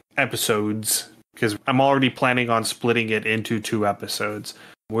upcoming episodes, because I'm already planning on splitting it into 2 episodes,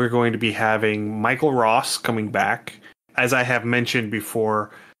 we're going to be having Michael Ross coming back. As I have mentioned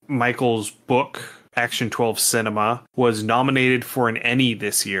before, Michael's book, Action 12 Cinema, was nominated for an Ennie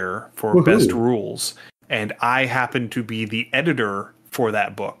this year for Best Rules. And I happen to be the editor for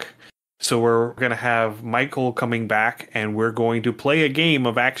that book. So we're going to have Michael coming back and we're going to play a game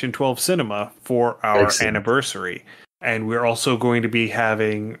of Action 12 Cinema for our anniversary. And we're also going to be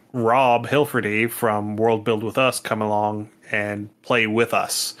having Rob Hilferty from Worldbuild With Us come along and play with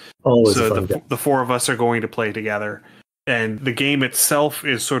us. Always so a fun game. The 4 of us are going to play together. And the game itself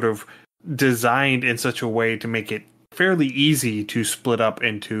is sort of designed in such a way to make it fairly easy to split up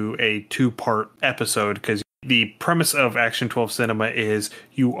into a 2-part episode, because the premise of Action 12 Cinema is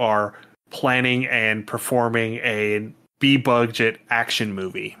you are planning and performing a B-budget action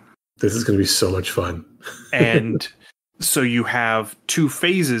movie. This is going to be so much fun. And so you have 2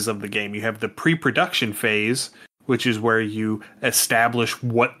 phases of the game. You have the pre-production phase, which is where you establish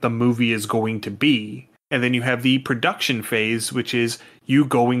what the movie is going to be. And then you have the production phase, which is you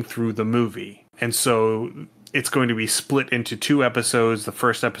going through the movie. And so it's going to be split into 2 episodes. The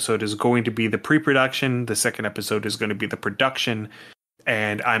first episode is going to be the pre-production. The second episode is going to be the production.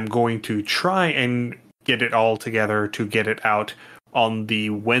 And I'm going to try and get it all together to get it out on the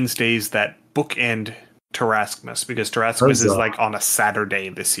Wednesdays that bookend Treantmonk, because Treantmonk is like on a Saturday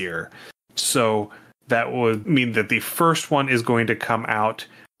this year. So that would mean that the first one is going to come out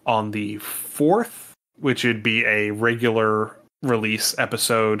on the 4th, which would be a regular release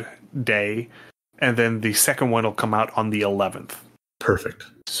episode day. And then the second one will come out on the 11th. Perfect.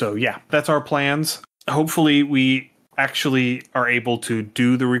 So yeah, that's our plans. Hopefully we actually are able to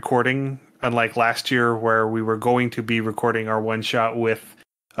do the recording, unlike last year where we were going to be recording our one-shot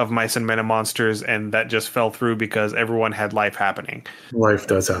of Mice and Men and Monsters, and that just fell through because everyone had life happening. Life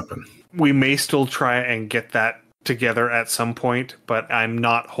does happen. We may still try and get that together at some point, but I'm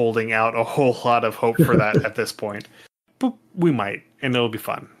not holding out a whole lot of hope for that at this point. But we might, and it'll be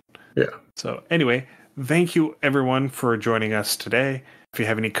fun. Yeah. So anyway, thank you everyone for joining us today. If you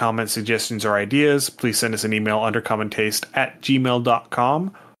have any comments, suggestions, or ideas, please send us an email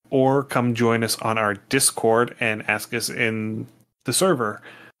undercommontaste@gmail.com or come join us on our Discord and ask us in the server.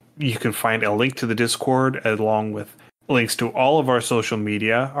 You can find a link to the Discord along with links to all of our social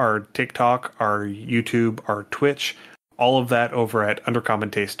media, our TikTok, our YouTube, our Twitch, all of that over at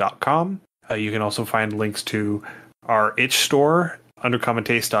undercommontaste.com. You can also find links to our itch store,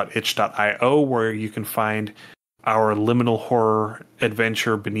 undercommontaste.itch.io, where you can find our liminal horror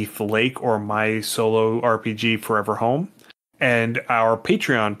adventure Beneath the Lake or my solo RPG Forever Home, and our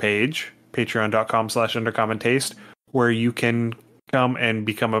Patreon page, patreon.com/undercommontaste, where you can come and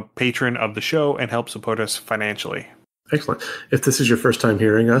become a patron of the show and help support us financially. Excellent. If this is your first time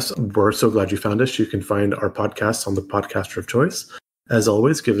hearing us, we're so glad you found us. You can find our podcasts on the podcaster of choice. As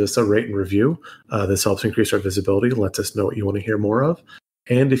always, give us a rate and review. This helps increase our visibility, lets us know what you want to hear more of.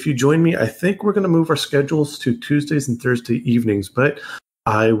 And if you join me, I think we're going to move our schedules to Tuesdays and Thursday evenings, but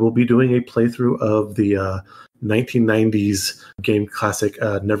I will be doing a playthrough of the 1990s game classic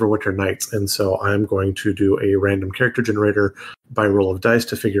Neverwinter Nights. And so I'm going to do a random character generator by roll of dice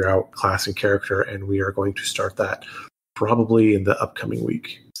to figure out class and character, and we are going to start that probably in the upcoming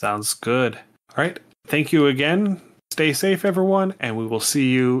week. Sounds good. All right. Thank you again. Stay safe, everyone, and we will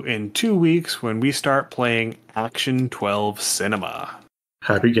see you in 2 weeks when we start playing Action 12 Cinema.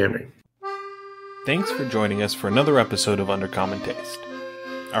 Happy gaming. Thanks for joining us for another episode of Under Common Taste.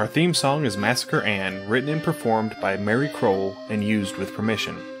 Our theme song is Massacre Ann, written and performed by Mary Kroll and used with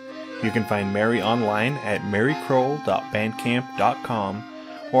permission. You can find Mary online at marykroll.bandcamp.com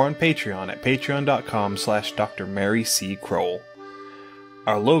or on Patreon at patreon.com/Dr. Mary C. Kroll.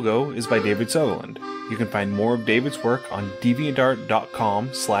 Our logo is by David Sutherland. You can find more of David's work on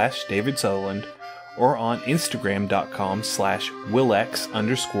deviantart.com/David Sutherland or on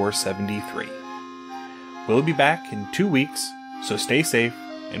instagram.com/Willex_73. We'll be back in 2 weeks, so stay safe,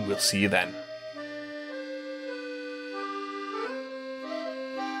 and we'll see you then.